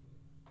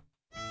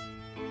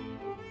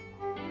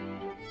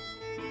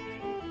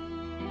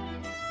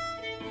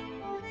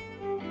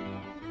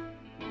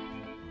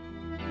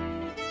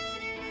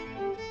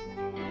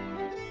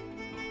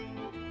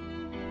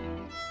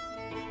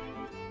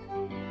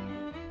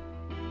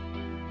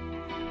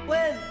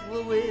 When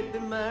will we be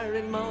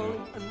married, Molly?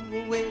 When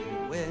will we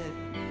be wed?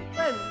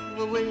 When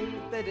will we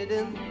be bedded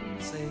in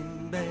the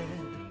same bed?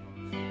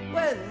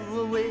 When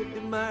will we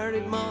be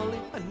married, Molly?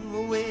 When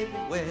will we be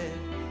wed?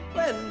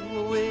 When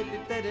will we be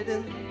bedded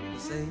in the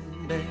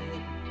same bed?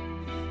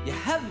 You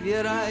have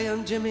your eye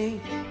on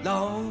Jimmy,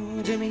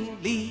 long Jimmy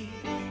Lee.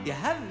 You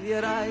have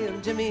your eye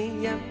on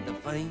Jimmy, and a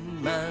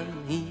fine man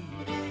he.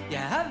 You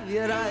have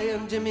your eye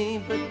on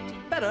Jimmy, but you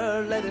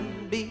better let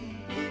him be.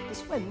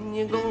 'Cause when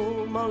you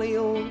go, Molly,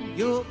 oh,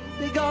 you'll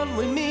be gone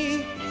with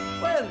me.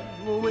 When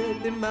will we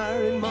be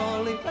married,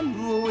 Molly?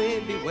 When will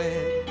we be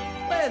wed?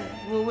 When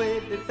will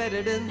we be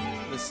bedded in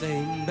the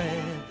same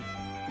bed?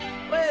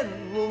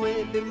 When will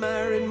we be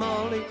married,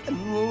 Molly?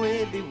 When will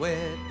we be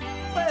wed?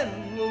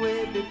 When will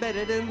we be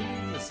bedded in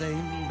the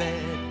same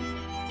bed?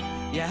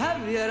 You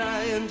have your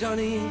eye on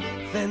Johnny,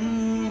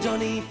 then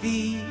Johnny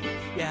Fee.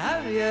 You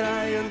have your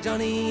eye on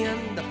Johnny,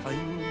 and a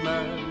fine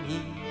man he.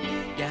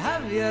 You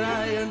have your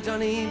eye on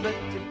Johnny, but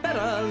you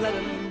better let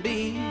him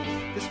be.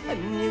 'Cause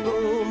when you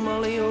go,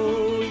 Molly,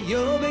 oh,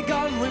 you'll be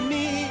gone with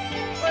me.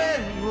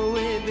 When will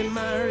we be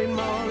married,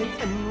 Molly?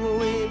 When will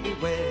we be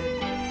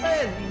wed?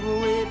 When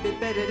will we be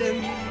bedded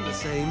in the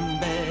same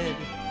bed?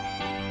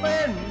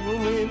 When will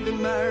we be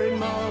married,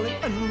 Molly?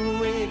 When will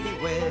we be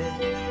wed?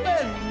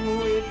 When will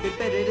we be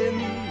bedded in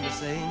the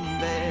same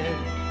bed?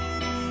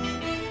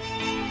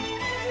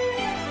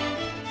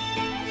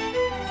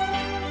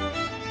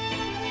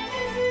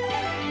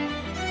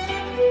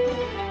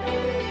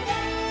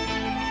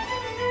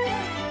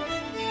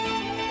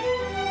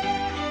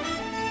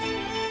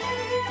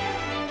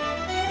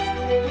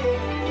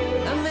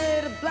 I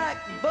made a black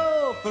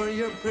bow for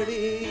your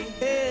pretty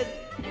head.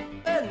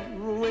 When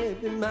will we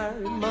be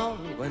married,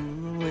 Molly? When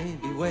will we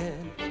be wed?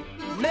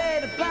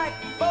 Made a black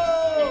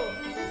bow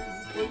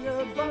for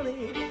your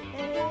bonny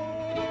head.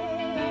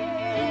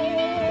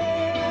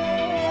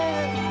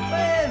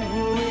 When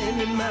will we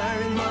be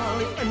married,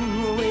 Molly? When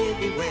will we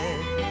be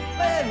wed?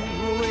 When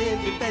will we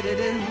be bedded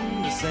in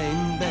the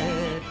same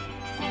bed?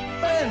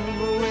 When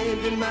will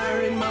we be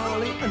married,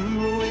 Molly? When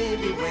will we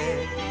be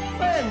wed?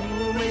 When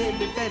will we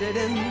be bedded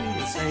in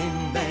the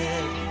same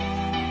bed?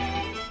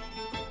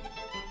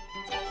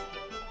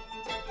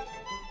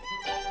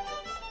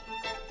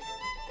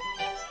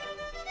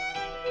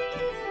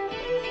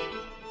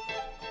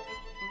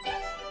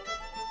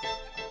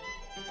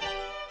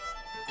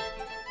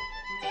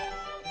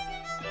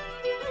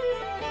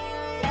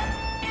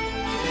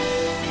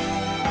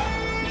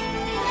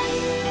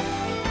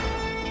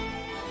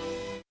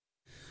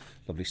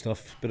 Lovely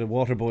stuff. Bit of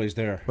water boys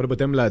there. What about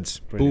them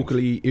lads?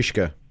 Bukali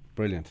Ishka.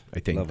 Brilliant. I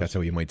think that's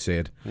how you might say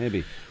it.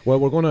 Maybe. Well,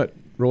 we're going to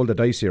roll the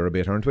dice here a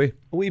bit, aren't we?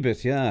 A wee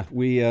bit, yeah.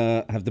 We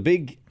have the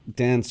big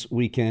dance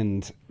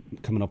weekend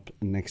coming up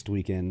next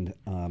weekend,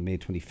 May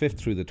 25th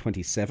through the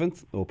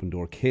 27th, Open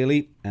Door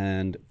Cayley,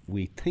 and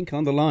we think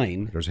on the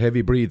line... There's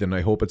heavy breathing,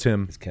 I hope it's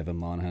him. It's Kevin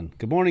Monaghan.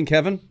 Good morning,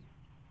 Kevin.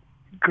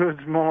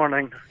 Good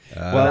morning.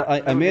 Well,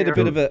 I made a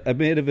bit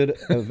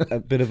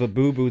of a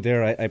boo boo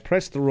there. I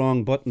pressed the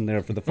wrong button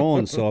there for the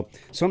phone. So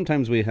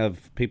sometimes we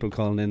have people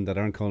calling in that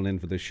aren't calling in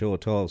for this show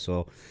at all.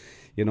 So,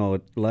 you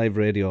know, live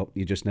radio,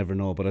 you just never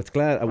know. But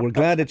we're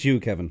glad it's you,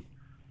 Kevin.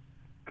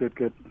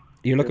 Good.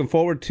 You're looking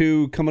forward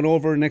to coming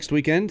over next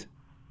weekend?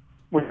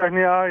 We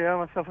certainly are. Yeah,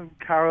 myself and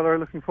Carol are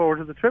looking forward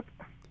to the trip.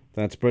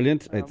 That's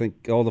brilliant. I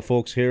think all the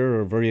folks here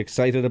are very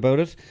excited about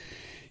it.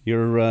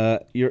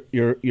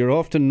 You're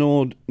often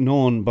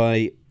known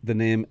by the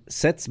name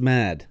Sets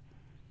Mad.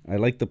 I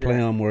like the play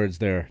on words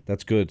there.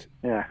 That's good.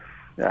 Yes.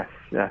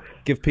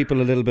 Give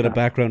people a little bit of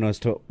background as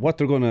to what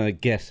they're going to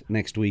get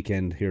next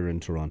weekend here in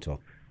Toronto.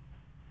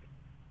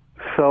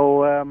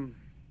 So,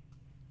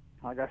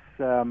 I guess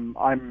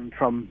I'm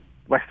from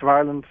west of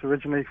Ireland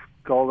originally,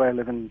 Galway.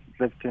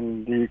 Lived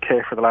in the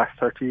UK for the last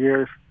 30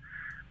 years.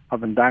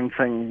 I've been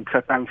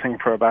set dancing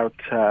for about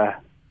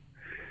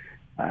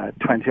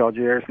 20 odd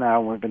years now,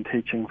 and we've been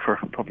teaching for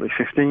probably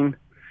 15.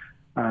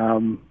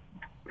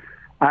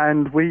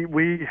 And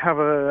we have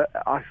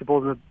I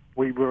suppose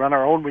we run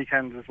our own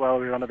weekends as well.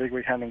 We run a big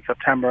weekend in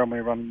September and we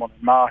run one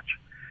in March.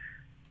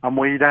 And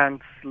we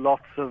dance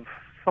lots of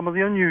some of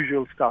the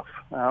unusual stuff.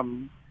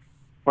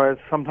 Whereas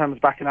sometimes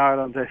back in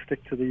Ireland they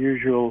stick to the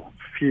usual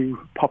few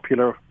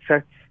popular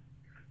sets.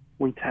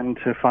 We tend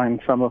to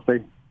find some of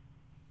the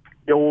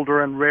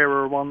older and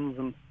rarer ones,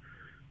 and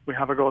we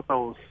have a go at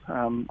those.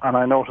 And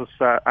I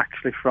noticed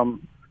actually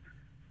from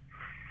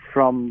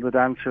the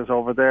dancers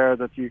over there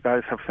that you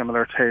guys have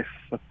similar tastes,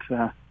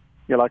 that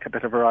you like a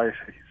bit of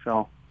variety.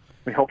 So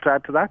we hope to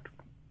add to that.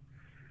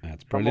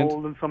 That's brilliant. Some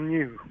old and some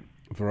new.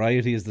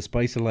 Variety is the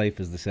spice of life,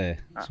 as they say.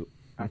 So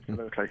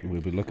absolutely.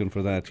 We'll be looking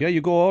for that. Yeah,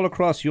 you go all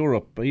across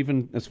Europe,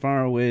 even as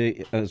far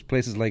away as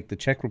places like the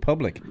Czech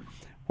Republic.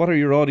 What are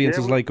your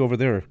audiences like over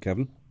there,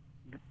 Kevin?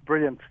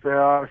 Brilliant.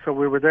 So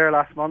we were there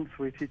last month.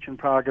 We teach in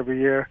Prague every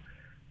year,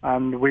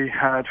 and we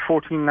had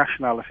 14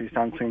 nationalities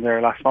dancing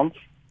there last month.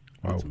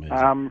 That's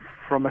amazing.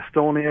 From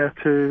Estonia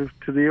to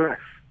the US.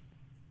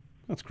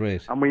 That's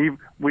great. And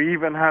we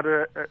even had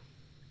a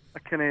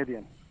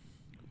Canadian.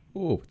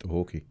 Oh, the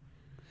hokey.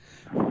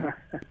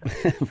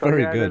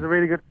 Very good. There's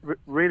a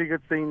really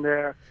good scene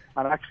there,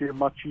 and actually a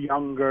much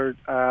younger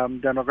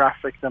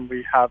demographic than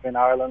we have in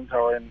Ireland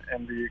or in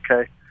the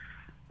UK.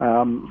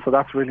 So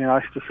that's really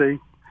nice to see.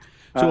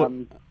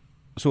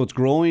 So it's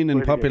growing in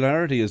really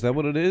popularity. Good. Is that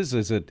what it is?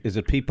 Is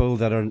it people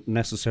that aren't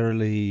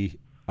necessarily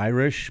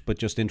Irish but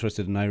just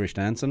interested in Irish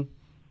dancing?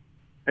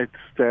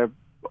 It's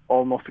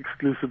almost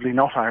exclusively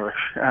not Irish.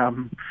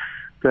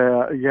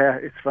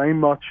 It's very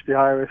much the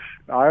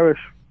Irish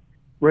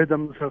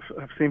rhythms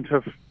have seemed to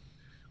have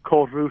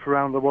caught root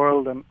around the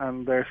world,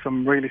 and there's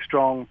some really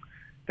strong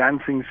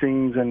dancing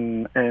scenes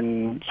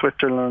in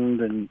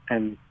Switzerland and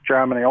in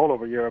Germany, all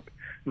over Europe.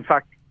 In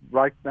fact,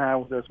 right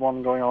now there's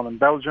one going on in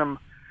Belgium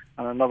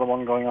and another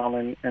one going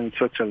on in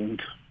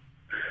Switzerland.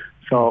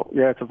 So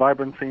it's a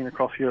vibrant scene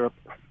across Europe.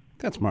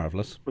 That's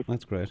marvellous.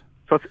 That's great.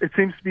 So it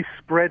seems to be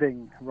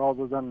spreading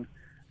rather than,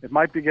 it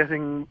might be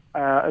getting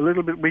a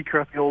little bit weaker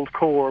at the old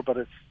core, but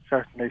it's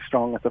certainly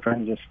strong at the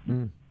fringes.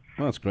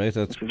 Well, that's great.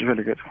 That's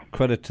really good.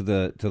 Credit to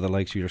the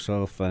likes of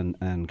yourself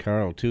and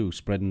Carol too,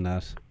 spreading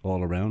that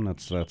all around.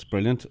 That's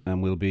brilliant,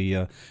 and we'll be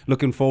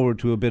looking forward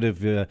to a bit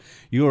of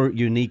your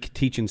unique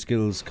teaching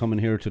skills coming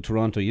here to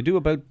Toronto. You do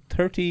about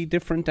 30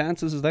 different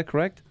dances, is that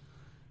correct?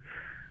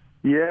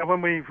 Yeah,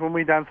 when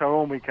we dance our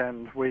own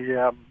weekend, we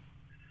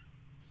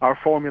our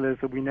formula is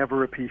that we never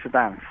repeat a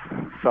dance.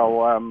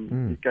 So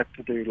you get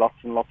to do lots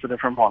and lots of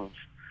different ones.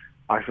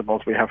 I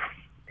suppose we have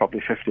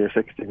probably 50 or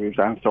 60 we've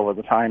danced over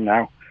the time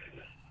now.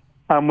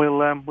 And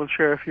we'll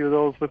share a few of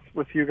those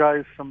with you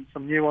guys, some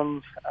new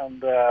ones,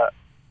 and a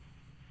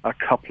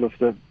couple of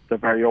the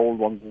very old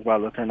ones as well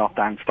that are not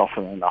danced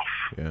often enough.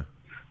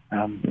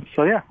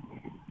 Yeah.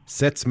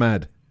 Sets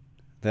mad.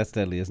 That's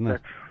deadly, isn't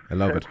it? I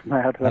love it.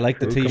 Mad. I like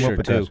the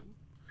T-shirt too.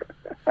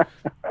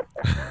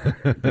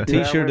 The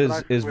T-shirt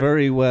is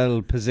very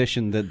well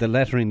positioned. The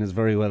lettering is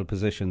very well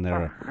positioned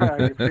there.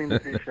 You've seen the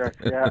T-shirt,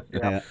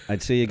 yeah.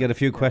 I'd say you get a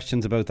few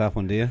questions about that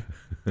one, do you?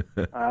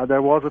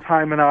 There was a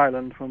time in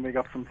Ireland when we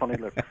got some funny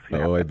looks.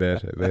 Yeah. Oh, I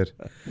bet.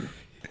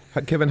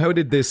 Kevin, how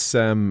did this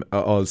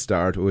all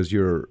start? Was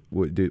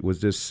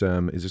this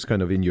is this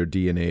kind of in your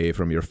DNA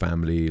from your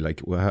family?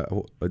 Like,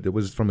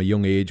 was it from a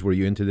young age? Were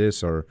you into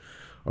this, or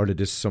is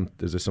this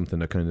something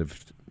that kind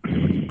of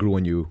grew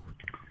on you?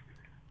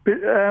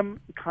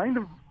 Kind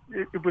of,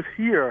 it was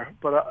here,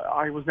 but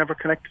I was never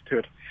connected to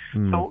it.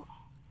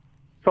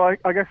 So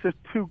I guess there's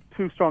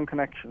two strong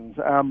connections.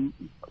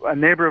 A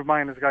neighbour of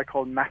mine is a guy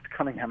called Matt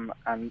Cunningham,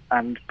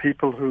 and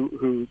people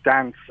who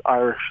dance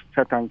Irish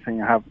set dancing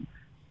have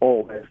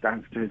always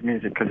danced to his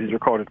music because he's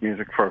recorded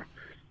music for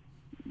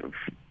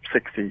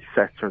 60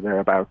 sets or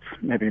thereabouts,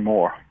 maybe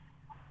more.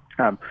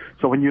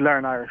 So when you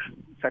learn Irish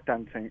set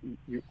dancing,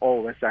 you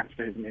always dance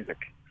to his music.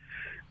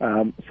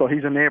 So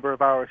he's a neighbour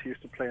of ours. He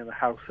used to play in the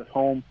house at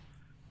home.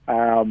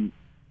 And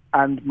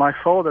my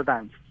father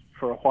danced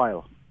for a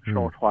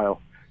short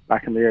while,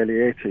 back in the early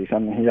 80s.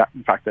 And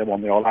in fact, they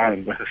won the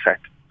All-Ireland with a set.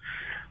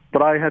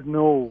 But I had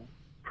no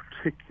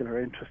particular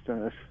interest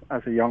in it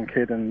as a young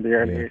kid in the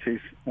early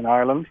 80s in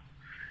Ireland.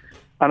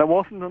 And it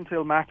wasn't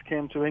until Matt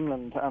came to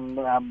England and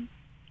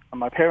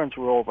my parents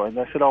were over and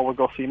they said, we'll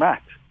go see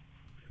Matt.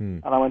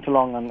 And I went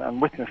along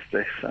and witnessed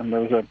this. And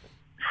there was a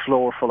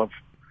floor full of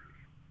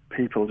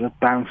people just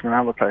bouncing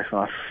around the place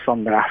on a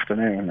Sunday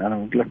afternoon,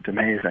 and it looked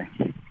amazing.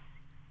 Brilliant.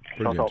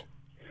 So I thought,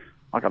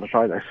 I got to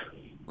try this.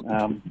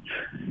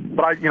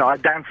 But I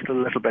danced a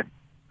little bit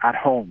at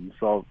home,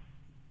 so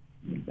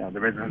the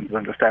rhythms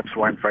and the steps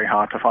weren't very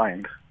hard to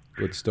find.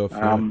 Good stuff.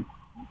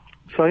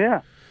 So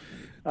yeah,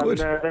 good.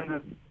 And then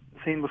the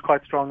scene was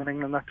quite strong in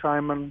England that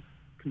time, and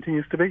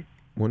continues to be.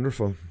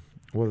 Wonderful.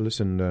 Well,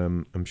 listen,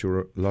 I'm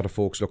sure a lot of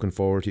folks looking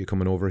forward to you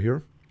coming over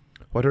here.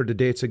 What are the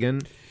dates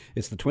again?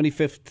 It's the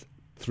 25th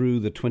through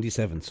the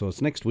 27th, so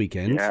it's next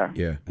weekend.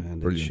 Yeah,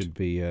 and brilliant.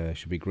 It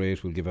should be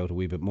great. We'll give out a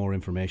wee bit more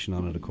information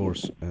on it, of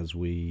course, as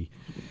we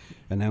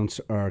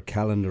announce our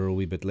calendar a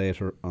wee bit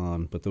later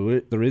on. But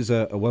there is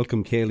a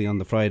welcome Ceilidh on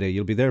the Friday.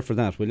 You'll be there for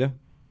that, will you?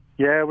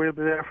 Yeah, we'll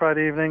be there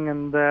Friday evening,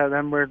 and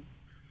then we're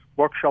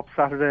workshop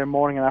Saturday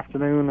morning and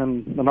afternoon,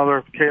 and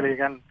another Ceilidh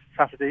again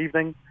Saturday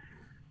evening,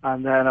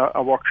 and then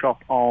a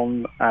workshop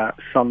on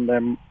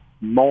Sunday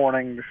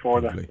morning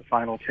before the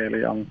final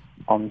Ceilidh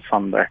on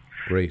Sunday.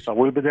 Great. So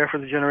we'll be there for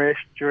the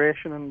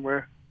duration, and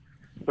we're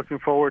looking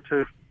forward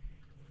to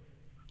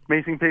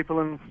meeting people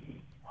and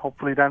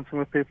hopefully dancing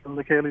with people in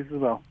the Ceilidhs as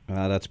well.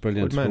 That's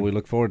brilliant. Well, we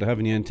look forward to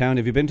having you in town.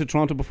 Have you been to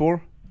Toronto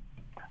before?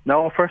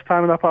 No, first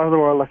time in that part of the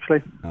world,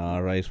 actually.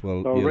 All right.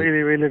 Well, so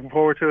really, really looking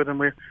forward to it, and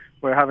we're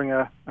having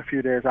a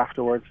few days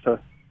afterwards to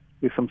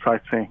do some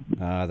sightseeing.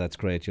 That's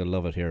great. You'll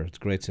love it here. It's a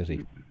great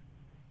city.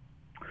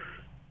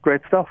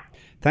 Great stuff.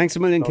 Thanks a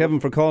million, Kevin,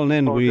 for calling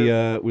in.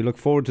 We look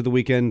forward to the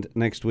weekend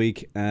next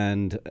week,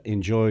 and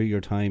enjoy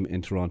your time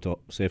in Toronto.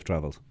 Safe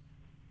travels.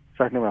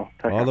 Certainly will.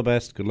 Take All care. the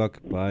best. Good luck.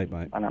 Bye.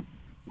 Bye now.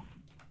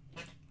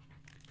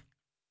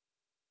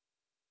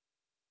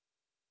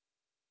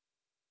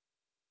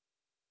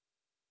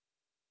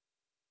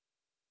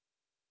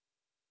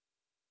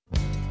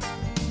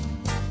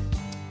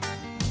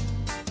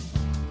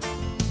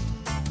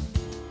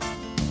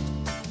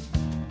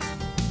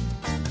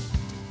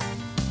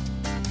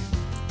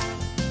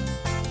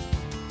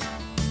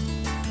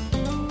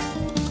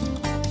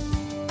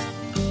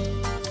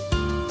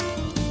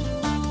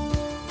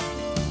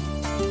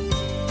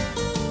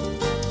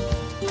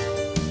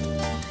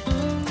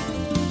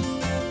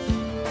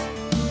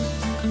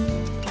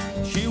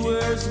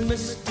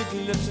 Mystic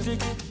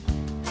lipstick,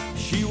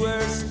 she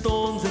wears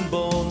stones and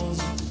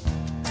bones.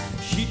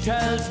 She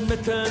tells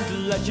myth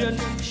and legend,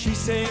 she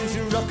sings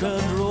rock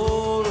and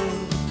roll.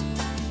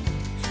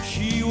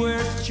 She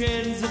wears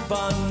chains of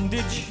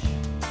bondage,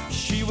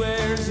 she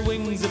wears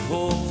wings of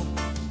hope.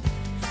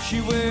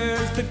 She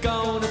wears the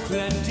gown of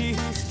plenty,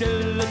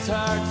 still it's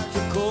hard to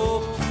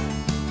cope.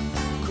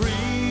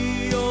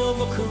 Cree, oh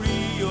my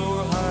Cree,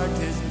 your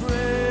heart is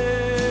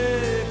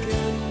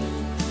breaking.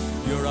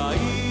 Your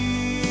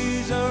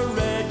eyes are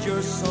red,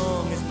 your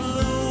song is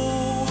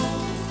blue.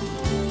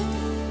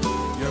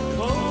 Your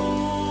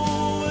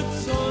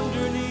poets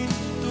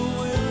underneath the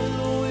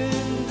willow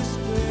in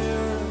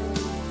despair.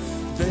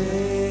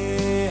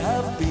 They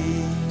have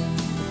been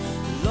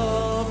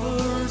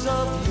lovers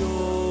of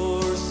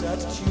yours at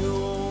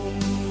tune,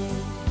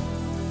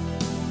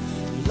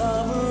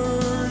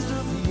 lovers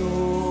of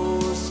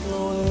your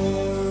slow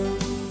air.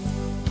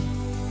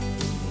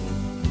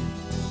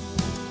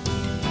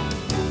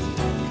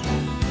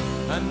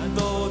 And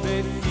though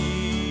they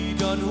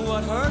feed on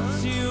what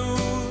hurts you,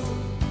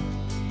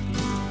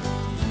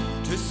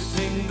 to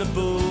sing the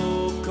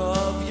book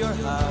of your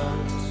heart.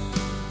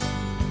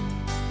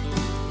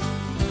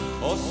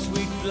 Oh,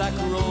 sweet black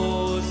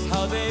rose,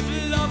 how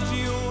they've loved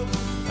you,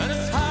 and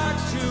it's hard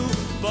to,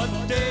 but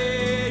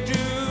they do,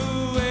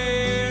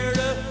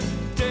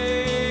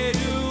 they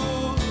do.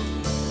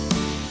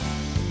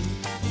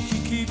 She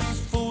keeps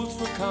fools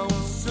for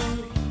counsel,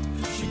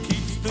 she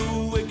keeps the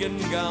wig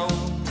and gown,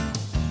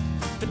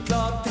 the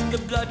cloth and the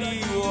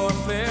bloody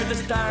warfare, the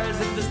stars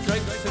and the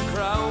stripes and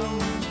crown.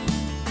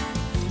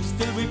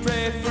 Still we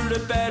pray for a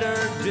better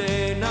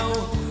day now,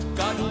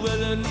 God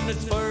willing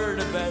it's for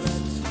the best.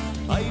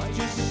 I've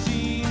just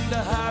seen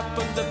the harp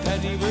and the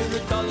penny with a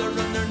dollar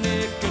on her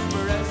naked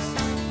breast.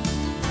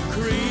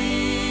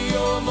 Cree,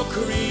 oh my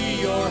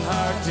Cree, your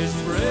heart is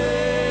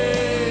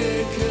breaking.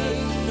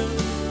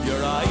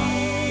 Your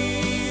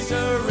eyes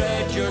are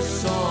red, your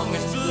song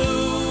is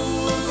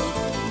blue.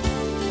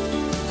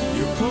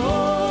 Your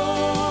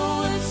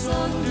poets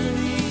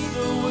underneath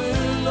the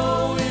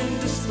willow in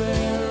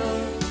despair.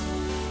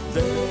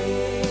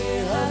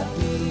 They have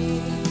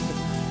been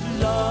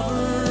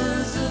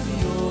lovers of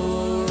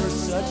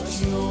yours at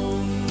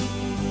tune,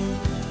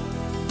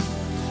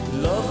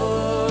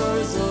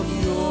 lovers of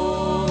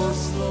your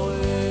slow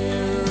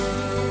air,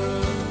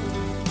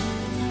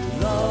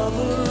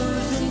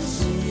 lovers in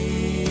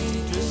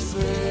sweet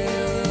despair.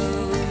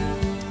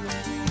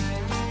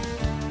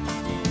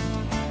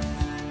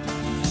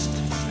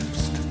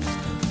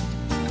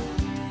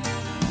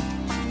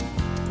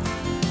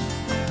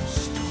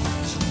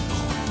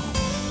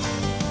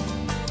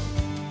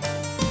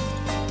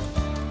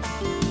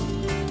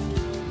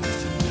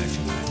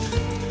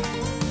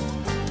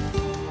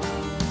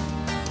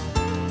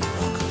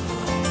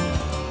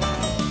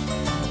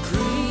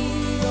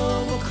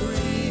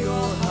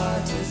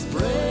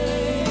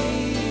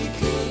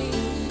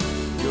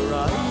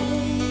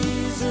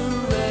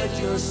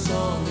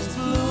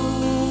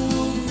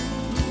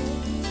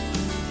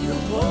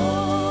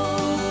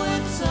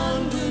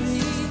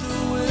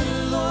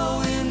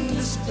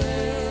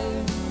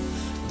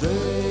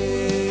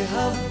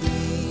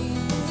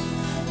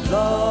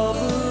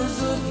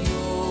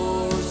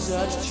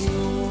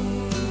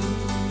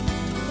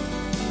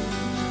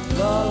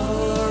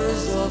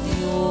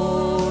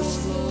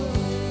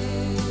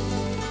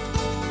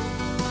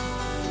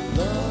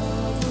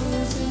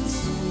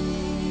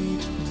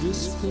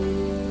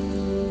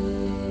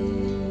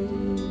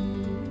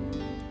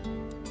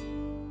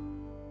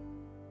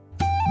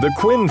 The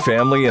Quinn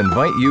family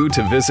invite you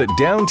to visit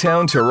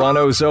downtown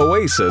Toronto's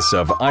oasis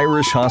of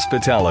Irish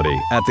hospitality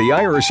at the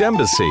Irish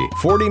Embassy,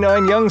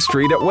 49 Yonge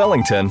Street at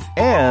Wellington,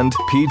 and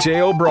PJ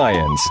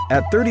O'Brien's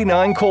at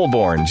 39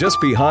 Colborne,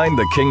 just behind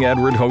the King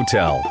Edward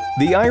Hotel.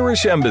 The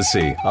Irish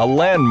Embassy, a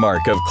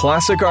landmark of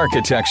classic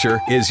architecture,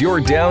 is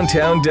your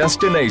downtown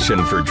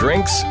destination for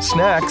drinks,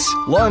 snacks,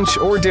 lunch,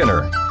 or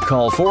dinner.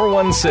 Call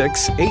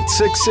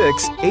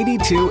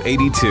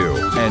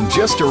 416-866-8282. And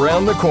just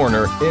around the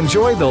corner,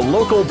 enjoy the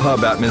local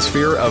pub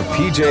atmosphere of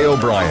PJ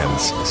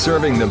O'Brien's,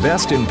 serving the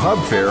best in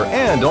pub fare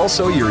and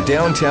also your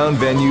downtown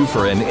venue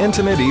for an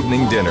intimate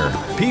evening dinner.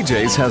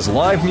 PJ's has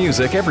live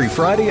music every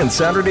Friday and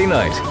Saturday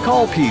night.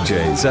 Call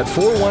PJ's at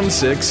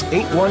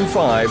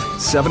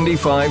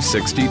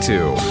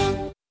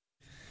 416-815-7562.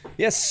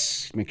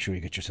 Yes, make sure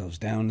you get yourselves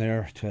down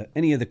there to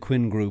any of the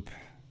Quinn group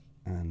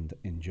and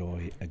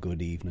enjoy a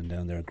good evening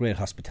down there. Great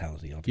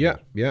hospitality.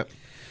 Altogether. Yeah.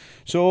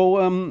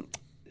 So,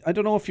 I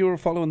don't know if you were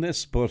following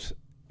this, but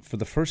for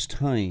the first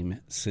time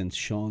since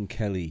Sean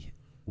Kelly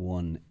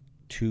won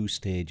 2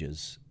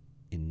 stages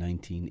in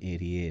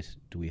 1988,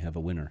 do we have a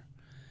winner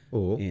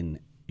in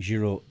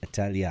Giro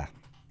Italia.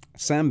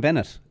 Sam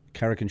Bennett,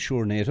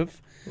 Carrick-on-Shore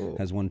native,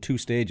 has won 2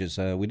 stages.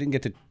 We didn't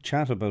get to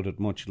chat about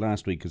it much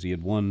last week because he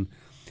had won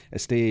a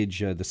stage,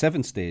 the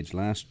 7th stage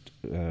last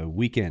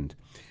weekend.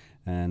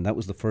 And that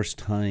was the first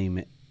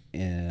time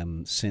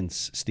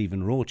since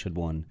Stephen Roach had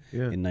won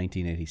in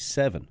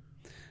 1987.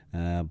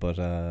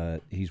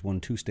 But he's won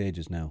 2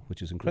 stages now,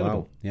 which is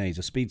incredible. Wow. Yeah, he's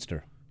a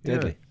speedster.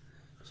 Deadly.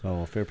 Yeah.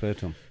 So fair play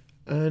to him.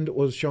 And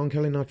was Sean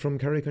Kelly not from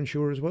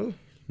Carrick-on-Shore as well?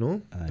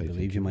 No? I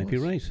believe you might be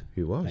right.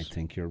 He was. I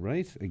think you're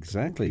right.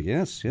 Exactly.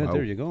 Yes. Yeah,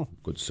 there you go.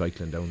 Good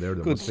cycling down there.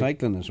 Good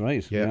cycling is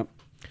right. Yeah.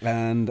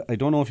 And I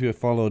don't know if you have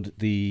followed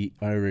the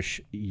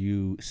Irish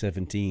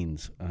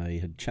U17s. I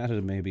had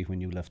chatted maybe when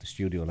you left the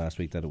studio last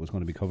week that it was going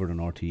to be covered on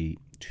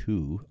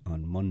RT2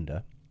 on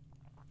Monday.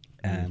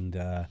 And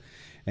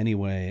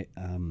anyway,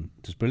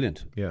 it was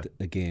brilliant,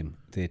 the game.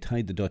 They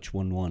tied the Dutch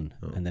 1-1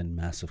 and then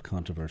massive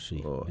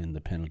controversy in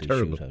the penalty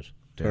shootout.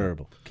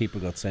 Terrible. Keeper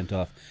got sent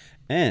off.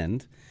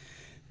 And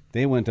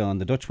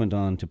the Dutch went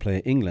on to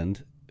play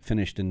England,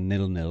 finished in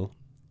 0-0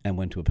 and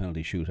went to a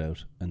penalty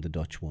shootout, and the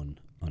Dutch won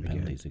on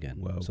penalties again.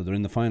 Wow. So they're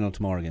in the final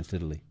tomorrow against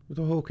Italy. With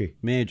a hokey.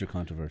 Major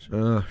controversy.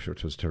 Sure,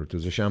 it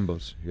was a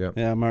shambles.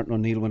 Yeah, Martin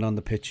O'Neill went on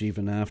the pitch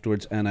even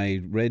afterwards, and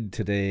I read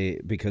today,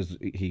 because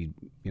he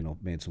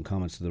made some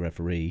comments to the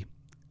referee,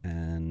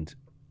 and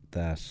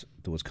that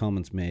there was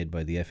comments made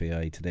by the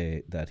FAI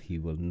today that he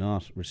will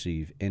not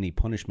receive any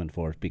punishment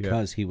for it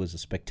because he was a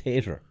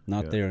spectator,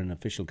 not there in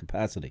official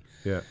capacity.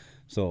 Yeah.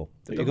 So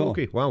there you go.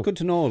 Hokey. Wow. Good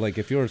to know. Like,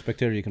 if you're a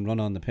spectator, you can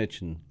run on the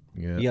pitch and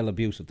yell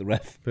abuse at the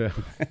ref,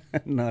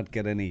 not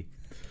get any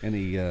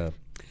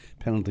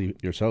penalty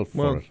yourself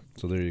for it.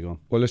 So there you go.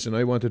 Well, listen,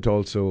 I wanted to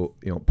also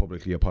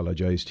publicly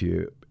apologise to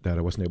you that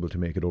I wasn't able to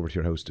make it over to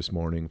your house this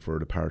morning for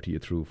the party you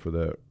threw for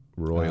the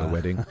royal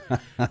wedding.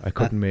 I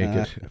couldn't make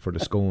it for the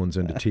scones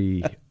and the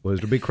tea. Was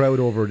there a big crowd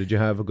over? Did you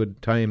have a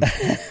good time?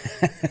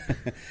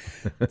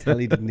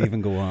 Telly didn't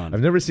even go on.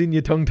 I've never seen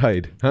you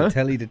tongue-tied. Huh?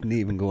 Telly didn't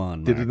even go on,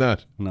 Mark. Did it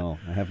not? No,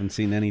 I haven't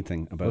seen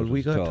anything about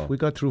it at all. We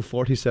got through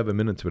 47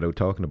 minutes without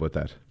talking about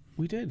that.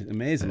 We did.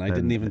 Amazing. I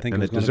didn't even think it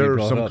was going to be brought up.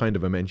 And it deserves some kind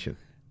of a mention.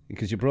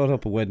 Because you brought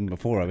up a wedding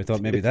before. I thought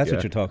maybe that's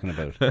what you're talking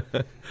about.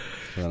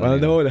 Well,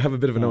 no, they have a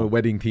bit of a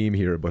wedding theme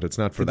here, but it's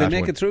not for that one. Did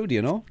they make it through, do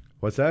you know?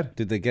 What's that?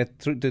 Did they get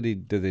through?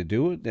 Did they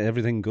do it?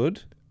 Everything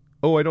good?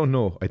 Oh, I don't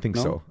know. I think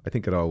so. I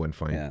think it all went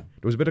fine. Yeah.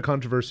 There was a bit of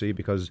controversy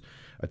because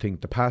I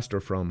think the pastor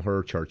from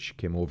her church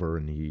came over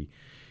and he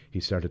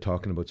started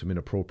talking about some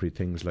inappropriate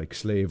things like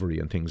slavery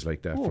and things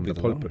like that from the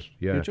pulpit.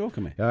 Yeah. You're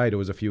joking me. Yeah, there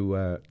was a few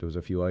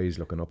eyes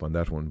looking up on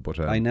that one. But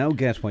I now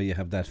get why you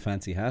have that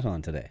fancy hat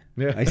on today.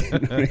 Yeah. I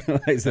didn't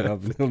realise it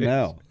up until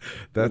now.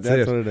 That's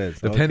what it is.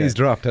 The penny's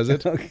dropped, has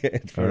it? Okay,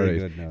 it's very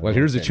good now. Well,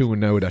 here's a tune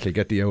now that'll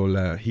get the old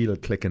heel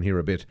clicking here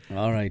a bit.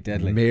 All right,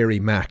 deadly.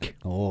 Mary Mac.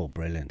 Oh,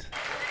 brilliant.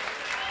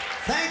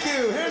 Thank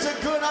you. Here's a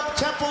good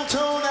up-tempo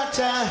tune that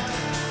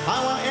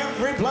I want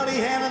every bloody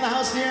hand in the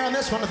house here. And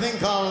this one, a thing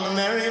called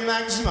Mary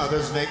Mac's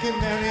Mother's Making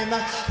Mary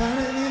Mac.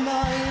 Mary,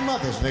 my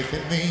mother's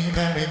making me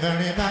Mary,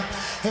 Mary Mac.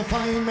 If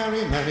I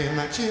marry Mary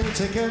Mac, she'll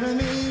take care of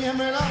me. And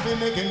we'll all be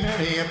making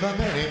Mary if I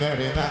marry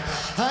Mary Mac.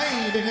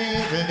 I did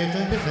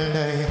little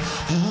day.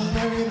 Oh,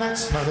 Mary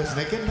Mac's mother's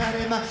making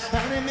Mary Mac.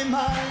 Mary, me,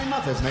 my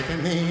mother's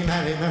making me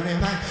Mary, Mary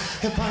Mac.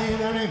 If I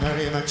marry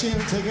Mary Mac, she'll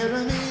take care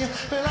of me.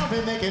 We'll all be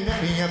making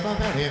Mary if I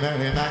marry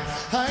Mary Mac.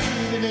 I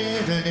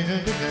did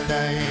little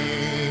day.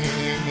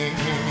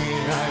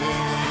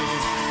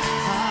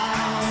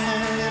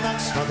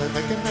 Mother's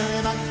making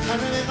Mary Mac,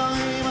 Mary,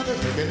 my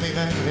mother's making me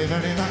Mary,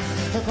 Mary Mac.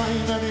 If I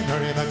marry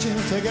Mary Mac, she'll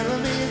take care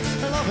of me.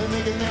 I love her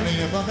making Mary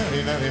if I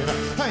marry Mary Mac.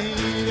 I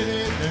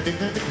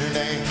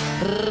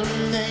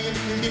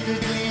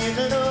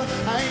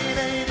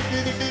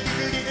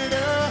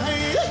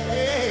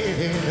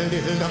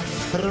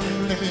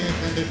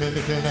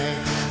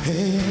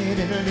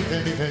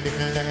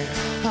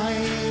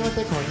with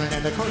the corner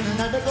and the go,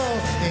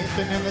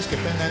 nipping and the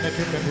skipping and the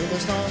tripping through the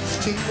snow.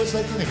 She was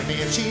like licking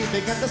me and she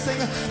began to sing.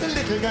 The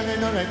little gun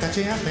in her right and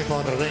she asked me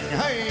for the ring.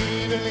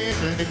 Hey, the little.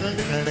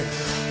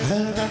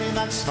 Well, Mary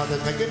Mac's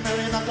mother's making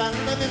Mary Mac,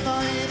 and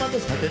my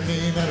mother's making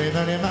me Mary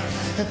Mac.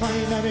 If I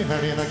marry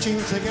Mary Mac,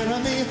 she'll take care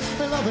of me.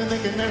 I love her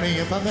making Mary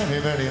if I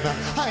marry Mary Mac.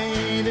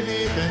 Hey, the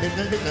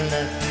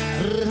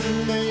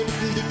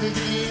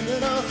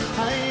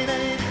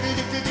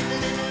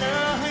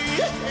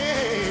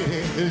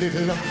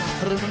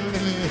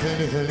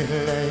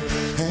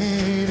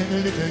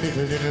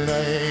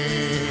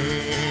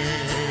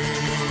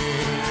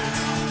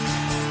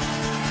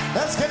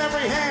Let's get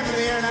every hand in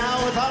the air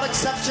now, without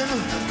exception.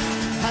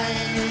 Hey,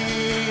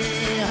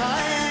 hey,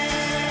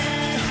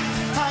 hey,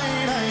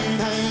 hey,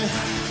 hey,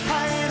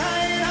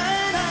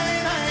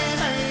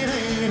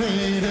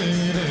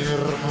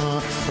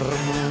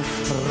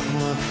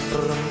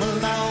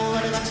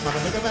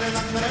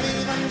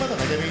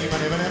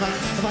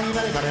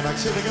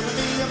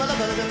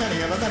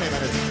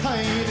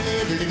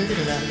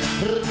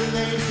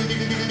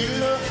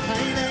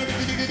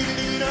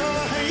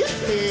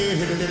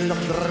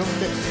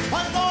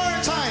 one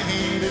more time.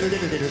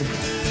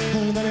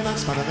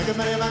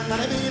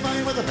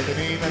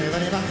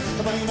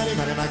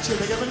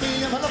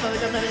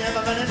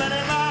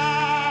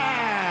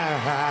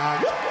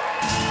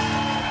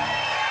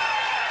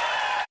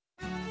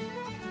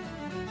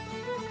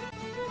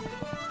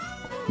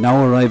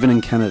 Now arriving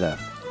in Canada,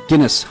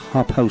 Guinness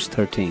Hop House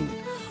 13,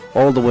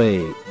 all the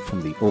way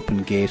from the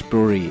Open Gate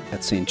Brewery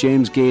at St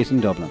James Gate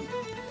in Dublin.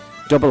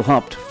 Double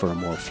hopped for a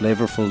more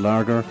flavourful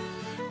lager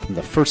from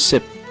the first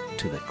sip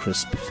to the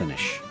crisp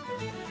finish.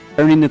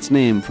 Earning its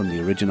name from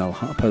the original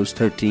Hop House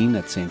 13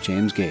 at St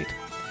James Gate.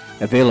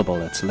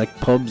 Available at select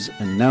pubs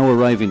and now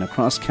arriving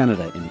across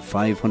Canada in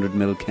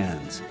 500ml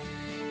cans.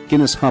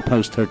 Guinness Hop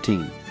House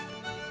 13.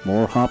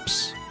 More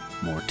hops,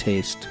 more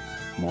taste,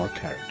 more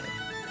character.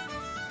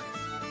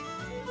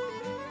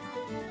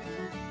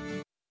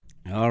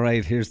 All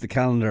right, here's the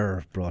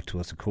calendar, brought to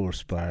us, of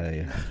course,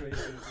 by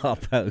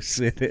Hop House.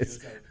 It is.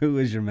 Who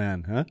is your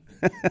man, huh?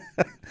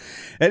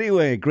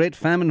 Anyway, Great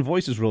Famine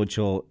Voices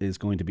Roadshow is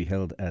going to be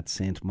held at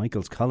St.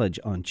 Michael's College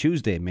on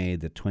Tuesday, May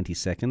the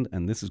 22nd,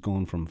 and this is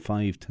going from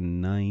 5 to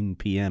 9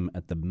 p.m.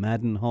 at the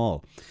Madden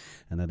Hall,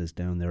 and that is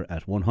down there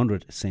at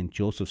 100 St.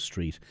 Joseph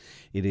Street.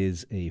 It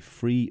is a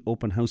free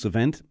open house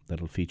event that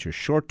will feature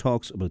short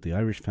talks about the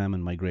Irish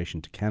famine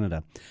migration to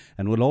Canada,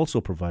 and will also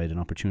provide an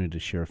opportunity to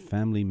share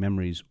family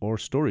memories or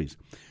stories.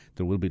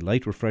 There will be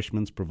light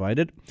refreshments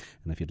provided,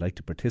 and if you'd like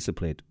to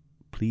participate,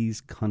 please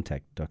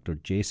contact Dr.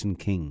 Jason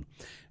King,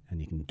 and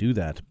you can do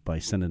that by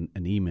sending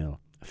an email,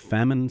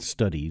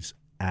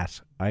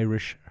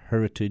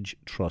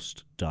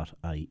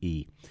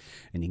 faminestudies@irishheritagetrust.ie,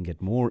 and you can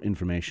get more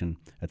information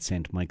at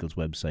St. Michael's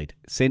website,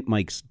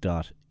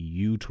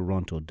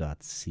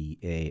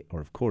 stmikes.utoronto.ca, or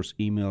of course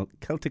email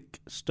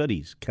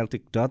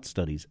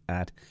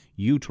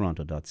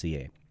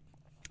celtic.studies@utoronto.ca.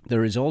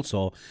 There is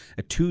also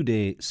a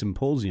 2-day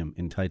symposium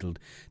entitled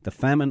The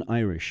Famine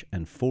Irish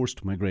and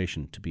Forced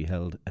Migration to be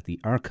held at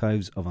the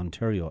Archives of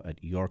Ontario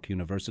at York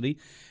University,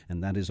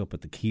 and that is up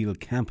at the Ceol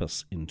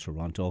campus in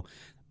Toronto,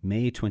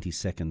 May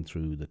 22nd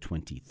through the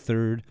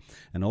 23rd.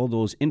 And all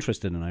those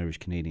interested in Irish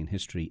Canadian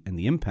history and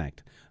the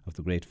impact of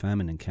the Great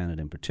Famine in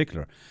Canada in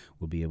particular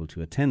will be able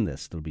to attend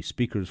this. There will be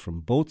speakers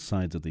from both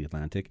sides of the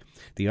Atlantic.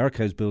 The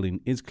Archives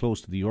building is close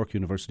to the York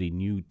University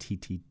new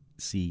TTC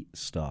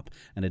stop,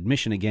 and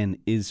admission again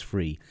is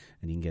free,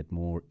 and you can get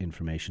more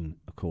information,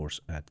 of course,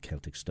 at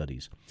Celtic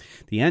Studies.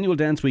 The annual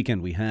dance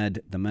weekend, we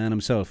had the man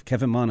himself,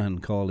 Kevin Monaghan,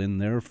 call in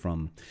there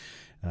from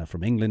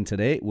England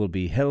today, will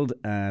be held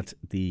at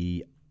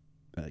the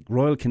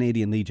Royal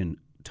Canadian Legion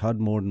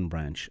Todmorden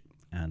branch,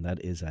 and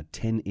that is at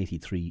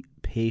 1083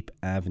 Pape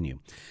Avenue.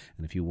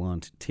 And if you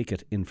want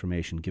ticket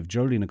information, give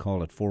Geraldine a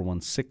call at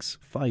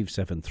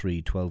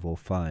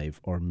 416-573-1205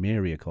 or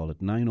Mary a call at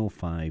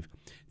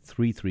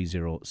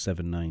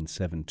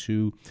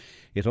 905-330-7972.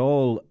 It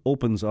all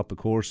opens up, of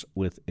course,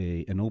 with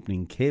an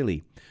opening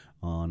ceilidh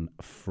on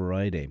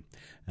Friday,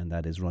 and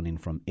that is running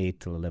from 8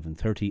 till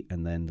 11:30,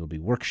 and then there'll be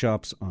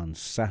workshops on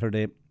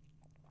Saturday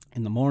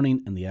in the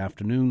morning and the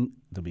afternoon.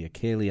 There'll be a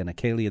ceilidh and a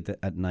ceilidh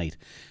at night,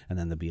 and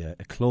then there'll be a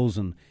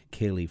closing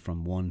ceilidh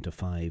from 1 to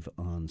 5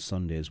 on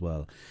Sunday as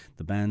well.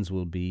 The bands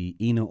will be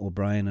Ina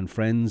O'Brien and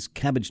Friends,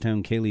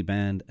 Cabbagetown Ceilidh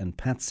Band and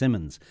Pat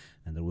Simmons,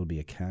 and there will be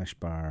a cash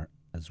bar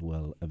as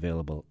well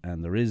available,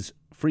 and there is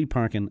free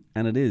parking,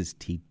 and it is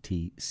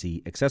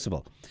TTC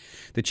accessible.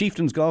 The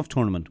Chieftains Golf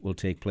Tournament will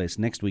take place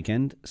next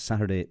weekend,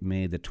 Saturday,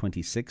 May the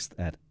 26th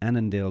at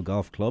Annandale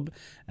Golf Club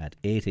at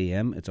 8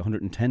 a.m. It's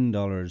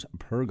 $110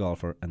 per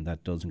golfer, and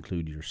that does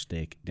include your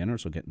steak dinner,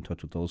 so get in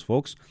touch with those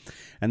folks.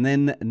 And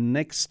then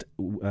next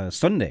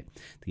Sunday,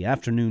 the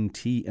afternoon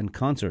tea and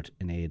concert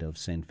in aid of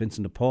St.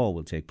 Vincent de Paul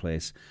will take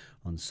place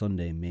on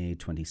Sunday, May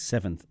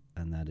 27th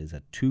and that is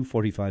at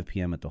 2:45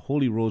 p.m. at the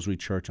Holy Rosary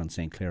Church on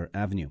St. Clair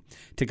Avenue.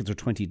 Tickets are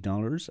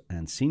 $20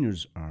 and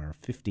seniors are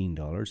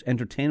 $15.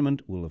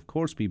 Entertainment will, of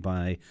course, be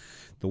by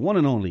the one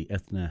and only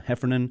Ethna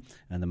Heffernan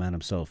and the man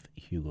himself,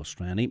 Hugo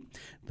Strani.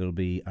 There'll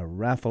be a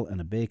raffle and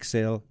a bake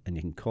sale, and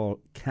you can call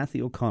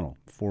Kathy O'Connell,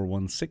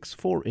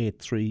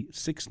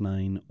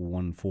 416-483-6914,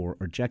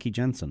 or Jackie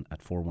Jensen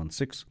at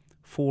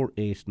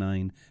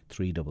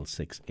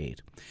 416-489-3668.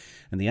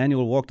 And the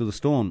annual Walk to the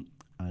Stone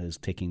is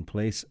taking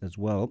place as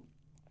well.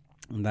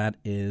 And that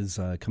is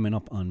coming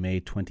up on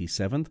May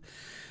 27th.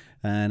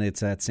 And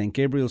it's at St.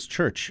 Gabriel's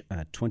Church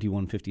at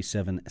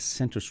 2157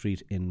 Centre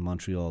Street in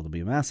Montreal. There'll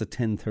be a Mass at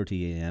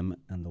 10:30 a.m.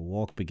 and the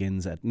walk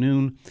begins at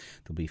noon.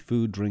 There'll be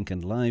food, drink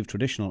and live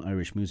traditional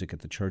Irish music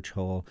at the church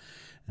hall.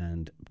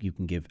 And you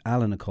can give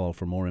Alan a call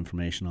for more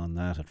information on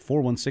that at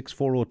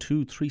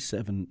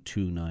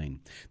 416-402-3729.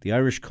 The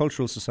Irish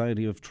Cultural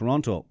Society of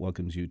Toronto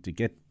wants you to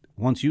get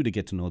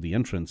to know the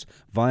entrants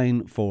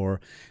vying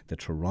for the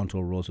Toronto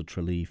Rose of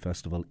Tralee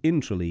Festival in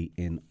Tralee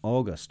in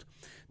August.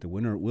 The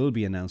winner will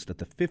be announced at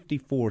the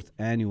 54th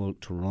Annual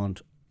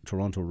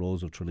Toronto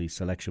Rose of Tralee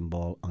Selection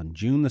Ball on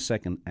June the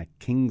 2nd at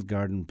King's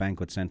Garden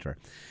Banquet Centre,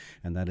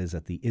 and that is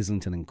at the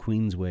Islington and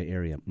Queensway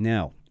area.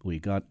 Now, we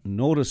got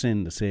notice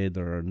in to say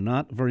there are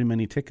not very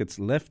many tickets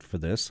left for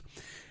this.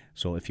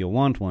 So if you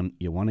want one,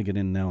 you want to get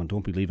in now and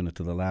don't be leaving it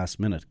to the last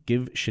minute.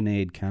 Give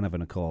Sinead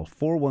Canavan a call,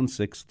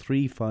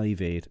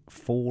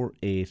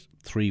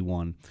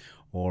 416-358-4831,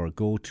 or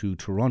go to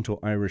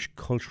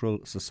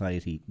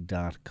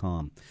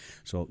TorontoIrishCulturalSociety.com.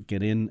 So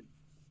get in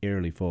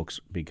early, folks,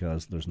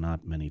 because there's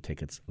not many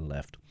tickets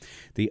left.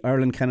 The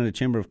Ireland Canada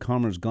Chamber of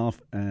Commerce Golf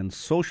and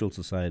Social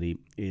Society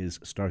is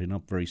starting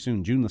up very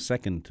soon, June the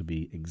 2nd to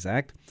be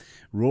exact.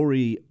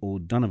 Rory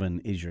O'Donovan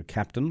is your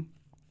captain.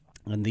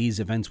 And these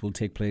events will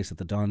take place at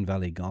the Don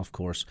Valley Golf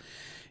Course.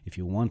 If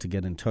you want to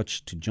get in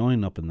touch to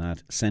join up in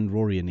that, send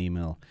Rory an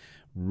email,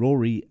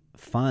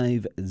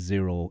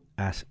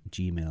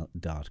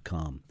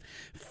 rory50@gmail.com.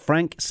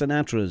 Frank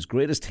Sinatra's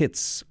Greatest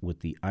Hits with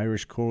the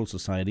Irish Choral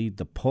Society,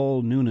 the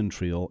Paul Noonan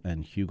Trio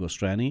and Hugo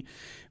Strani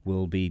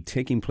will be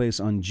taking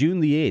place on June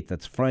the 8th.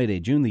 That's Friday,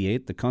 June the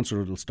 8th. The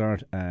concert will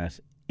start at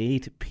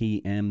 8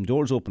 p.m.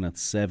 Doors open at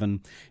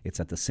 7.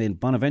 It's at the St.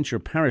 Bonaventure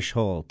Parish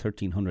Hall,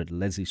 1300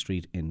 Leslie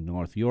Street in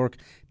North York.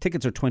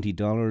 Tickets are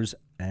 $20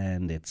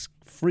 and it's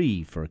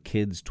free for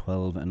kids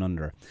 12 and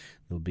under.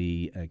 There'll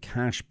be a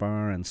cash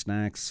bar and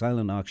snacks,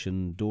 silent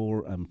auction,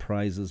 door and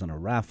prizes and a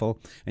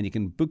raffle. And you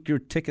can book your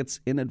tickets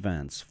in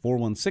advance,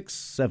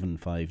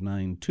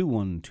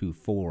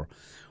 416-759-2124.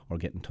 Or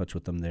get in touch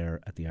with them there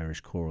at the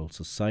Irish Choral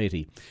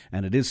Society.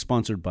 And it is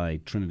sponsored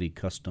by Trinity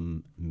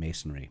Custom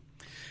Masonry.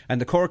 And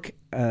the Cork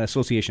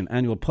Association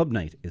annual pub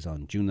night is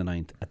on June the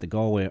 9th at the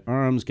Galway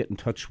Arms. Get in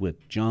touch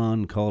with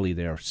John Cawley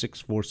there,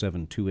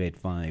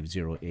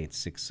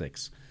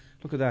 647-285-0866.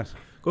 Look at that.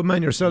 Good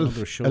man yourself.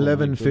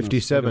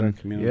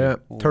 11:57. Yeah,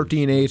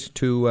 13-8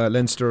 to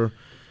Leinster.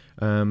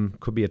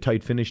 Could be a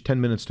tight finish.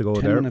 10 minutes to go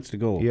 10 there. 10 minutes to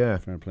go. Yeah.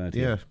 Fair play to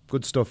you.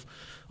 Good stuff.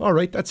 All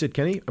right, that's it,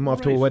 Kenny. I'm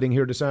off to a wedding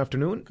here this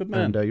afternoon. Good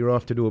man. And you're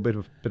off to do a bit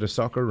of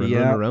soccer and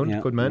run around.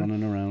 Yeah, good man.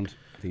 running around,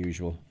 the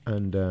usual.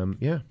 And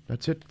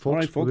that's it, folks. All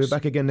right, folks. We'll be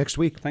back again next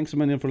week. Thanks a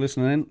million for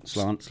listening in.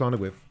 Slán. Slán a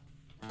bhuibh.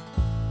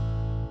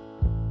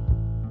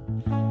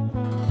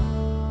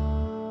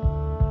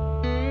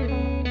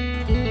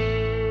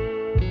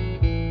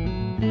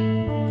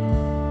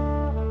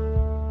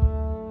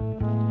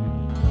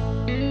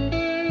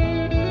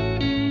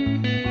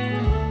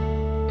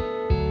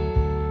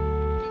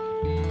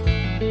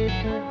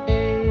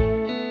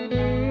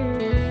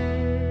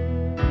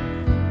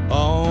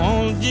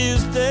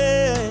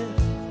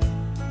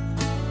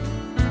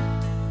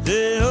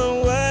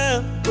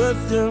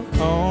 Your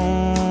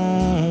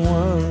own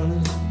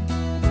words.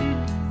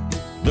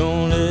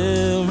 Don't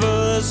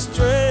ever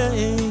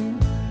stray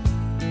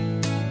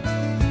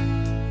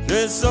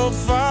so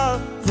far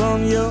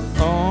from your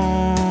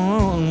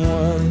own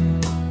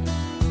words.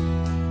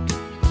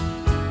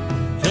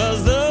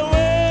 'Cause the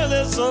world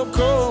is so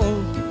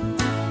cold,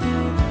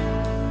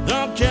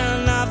 don't care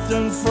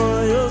nothing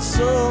for your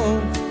soul.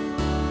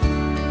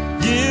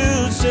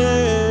 You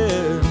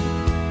share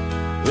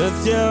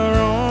with your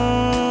own.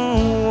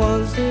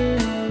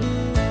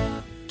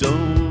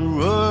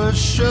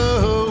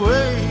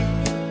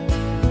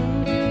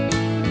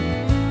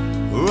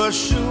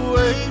 Rush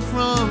away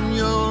from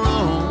your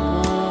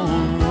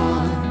own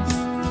ones.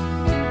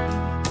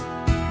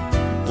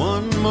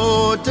 One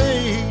more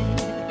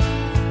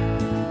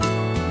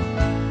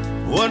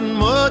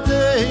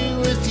day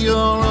with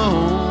your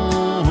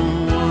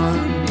own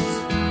ones.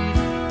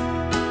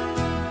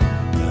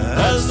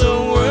 As the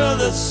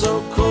world is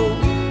so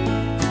cold,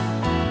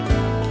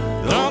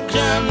 don't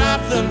care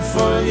nothing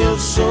for your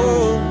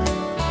soul.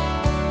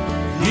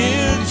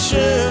 You'd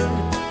share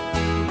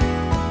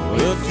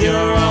with your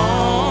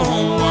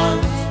own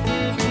ones.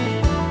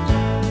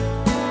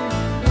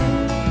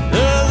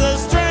 There's a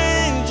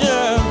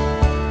stranger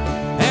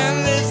and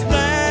they're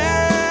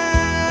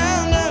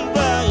standing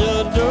by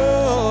your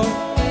door.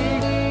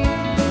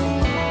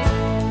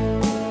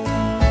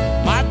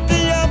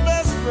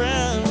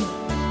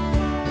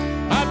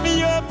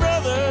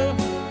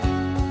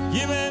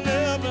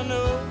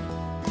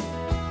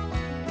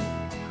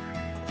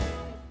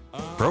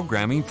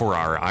 Programming for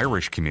our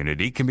Irish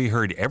community can be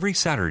heard every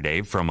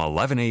Saturday from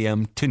 11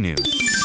 a.m. to noon.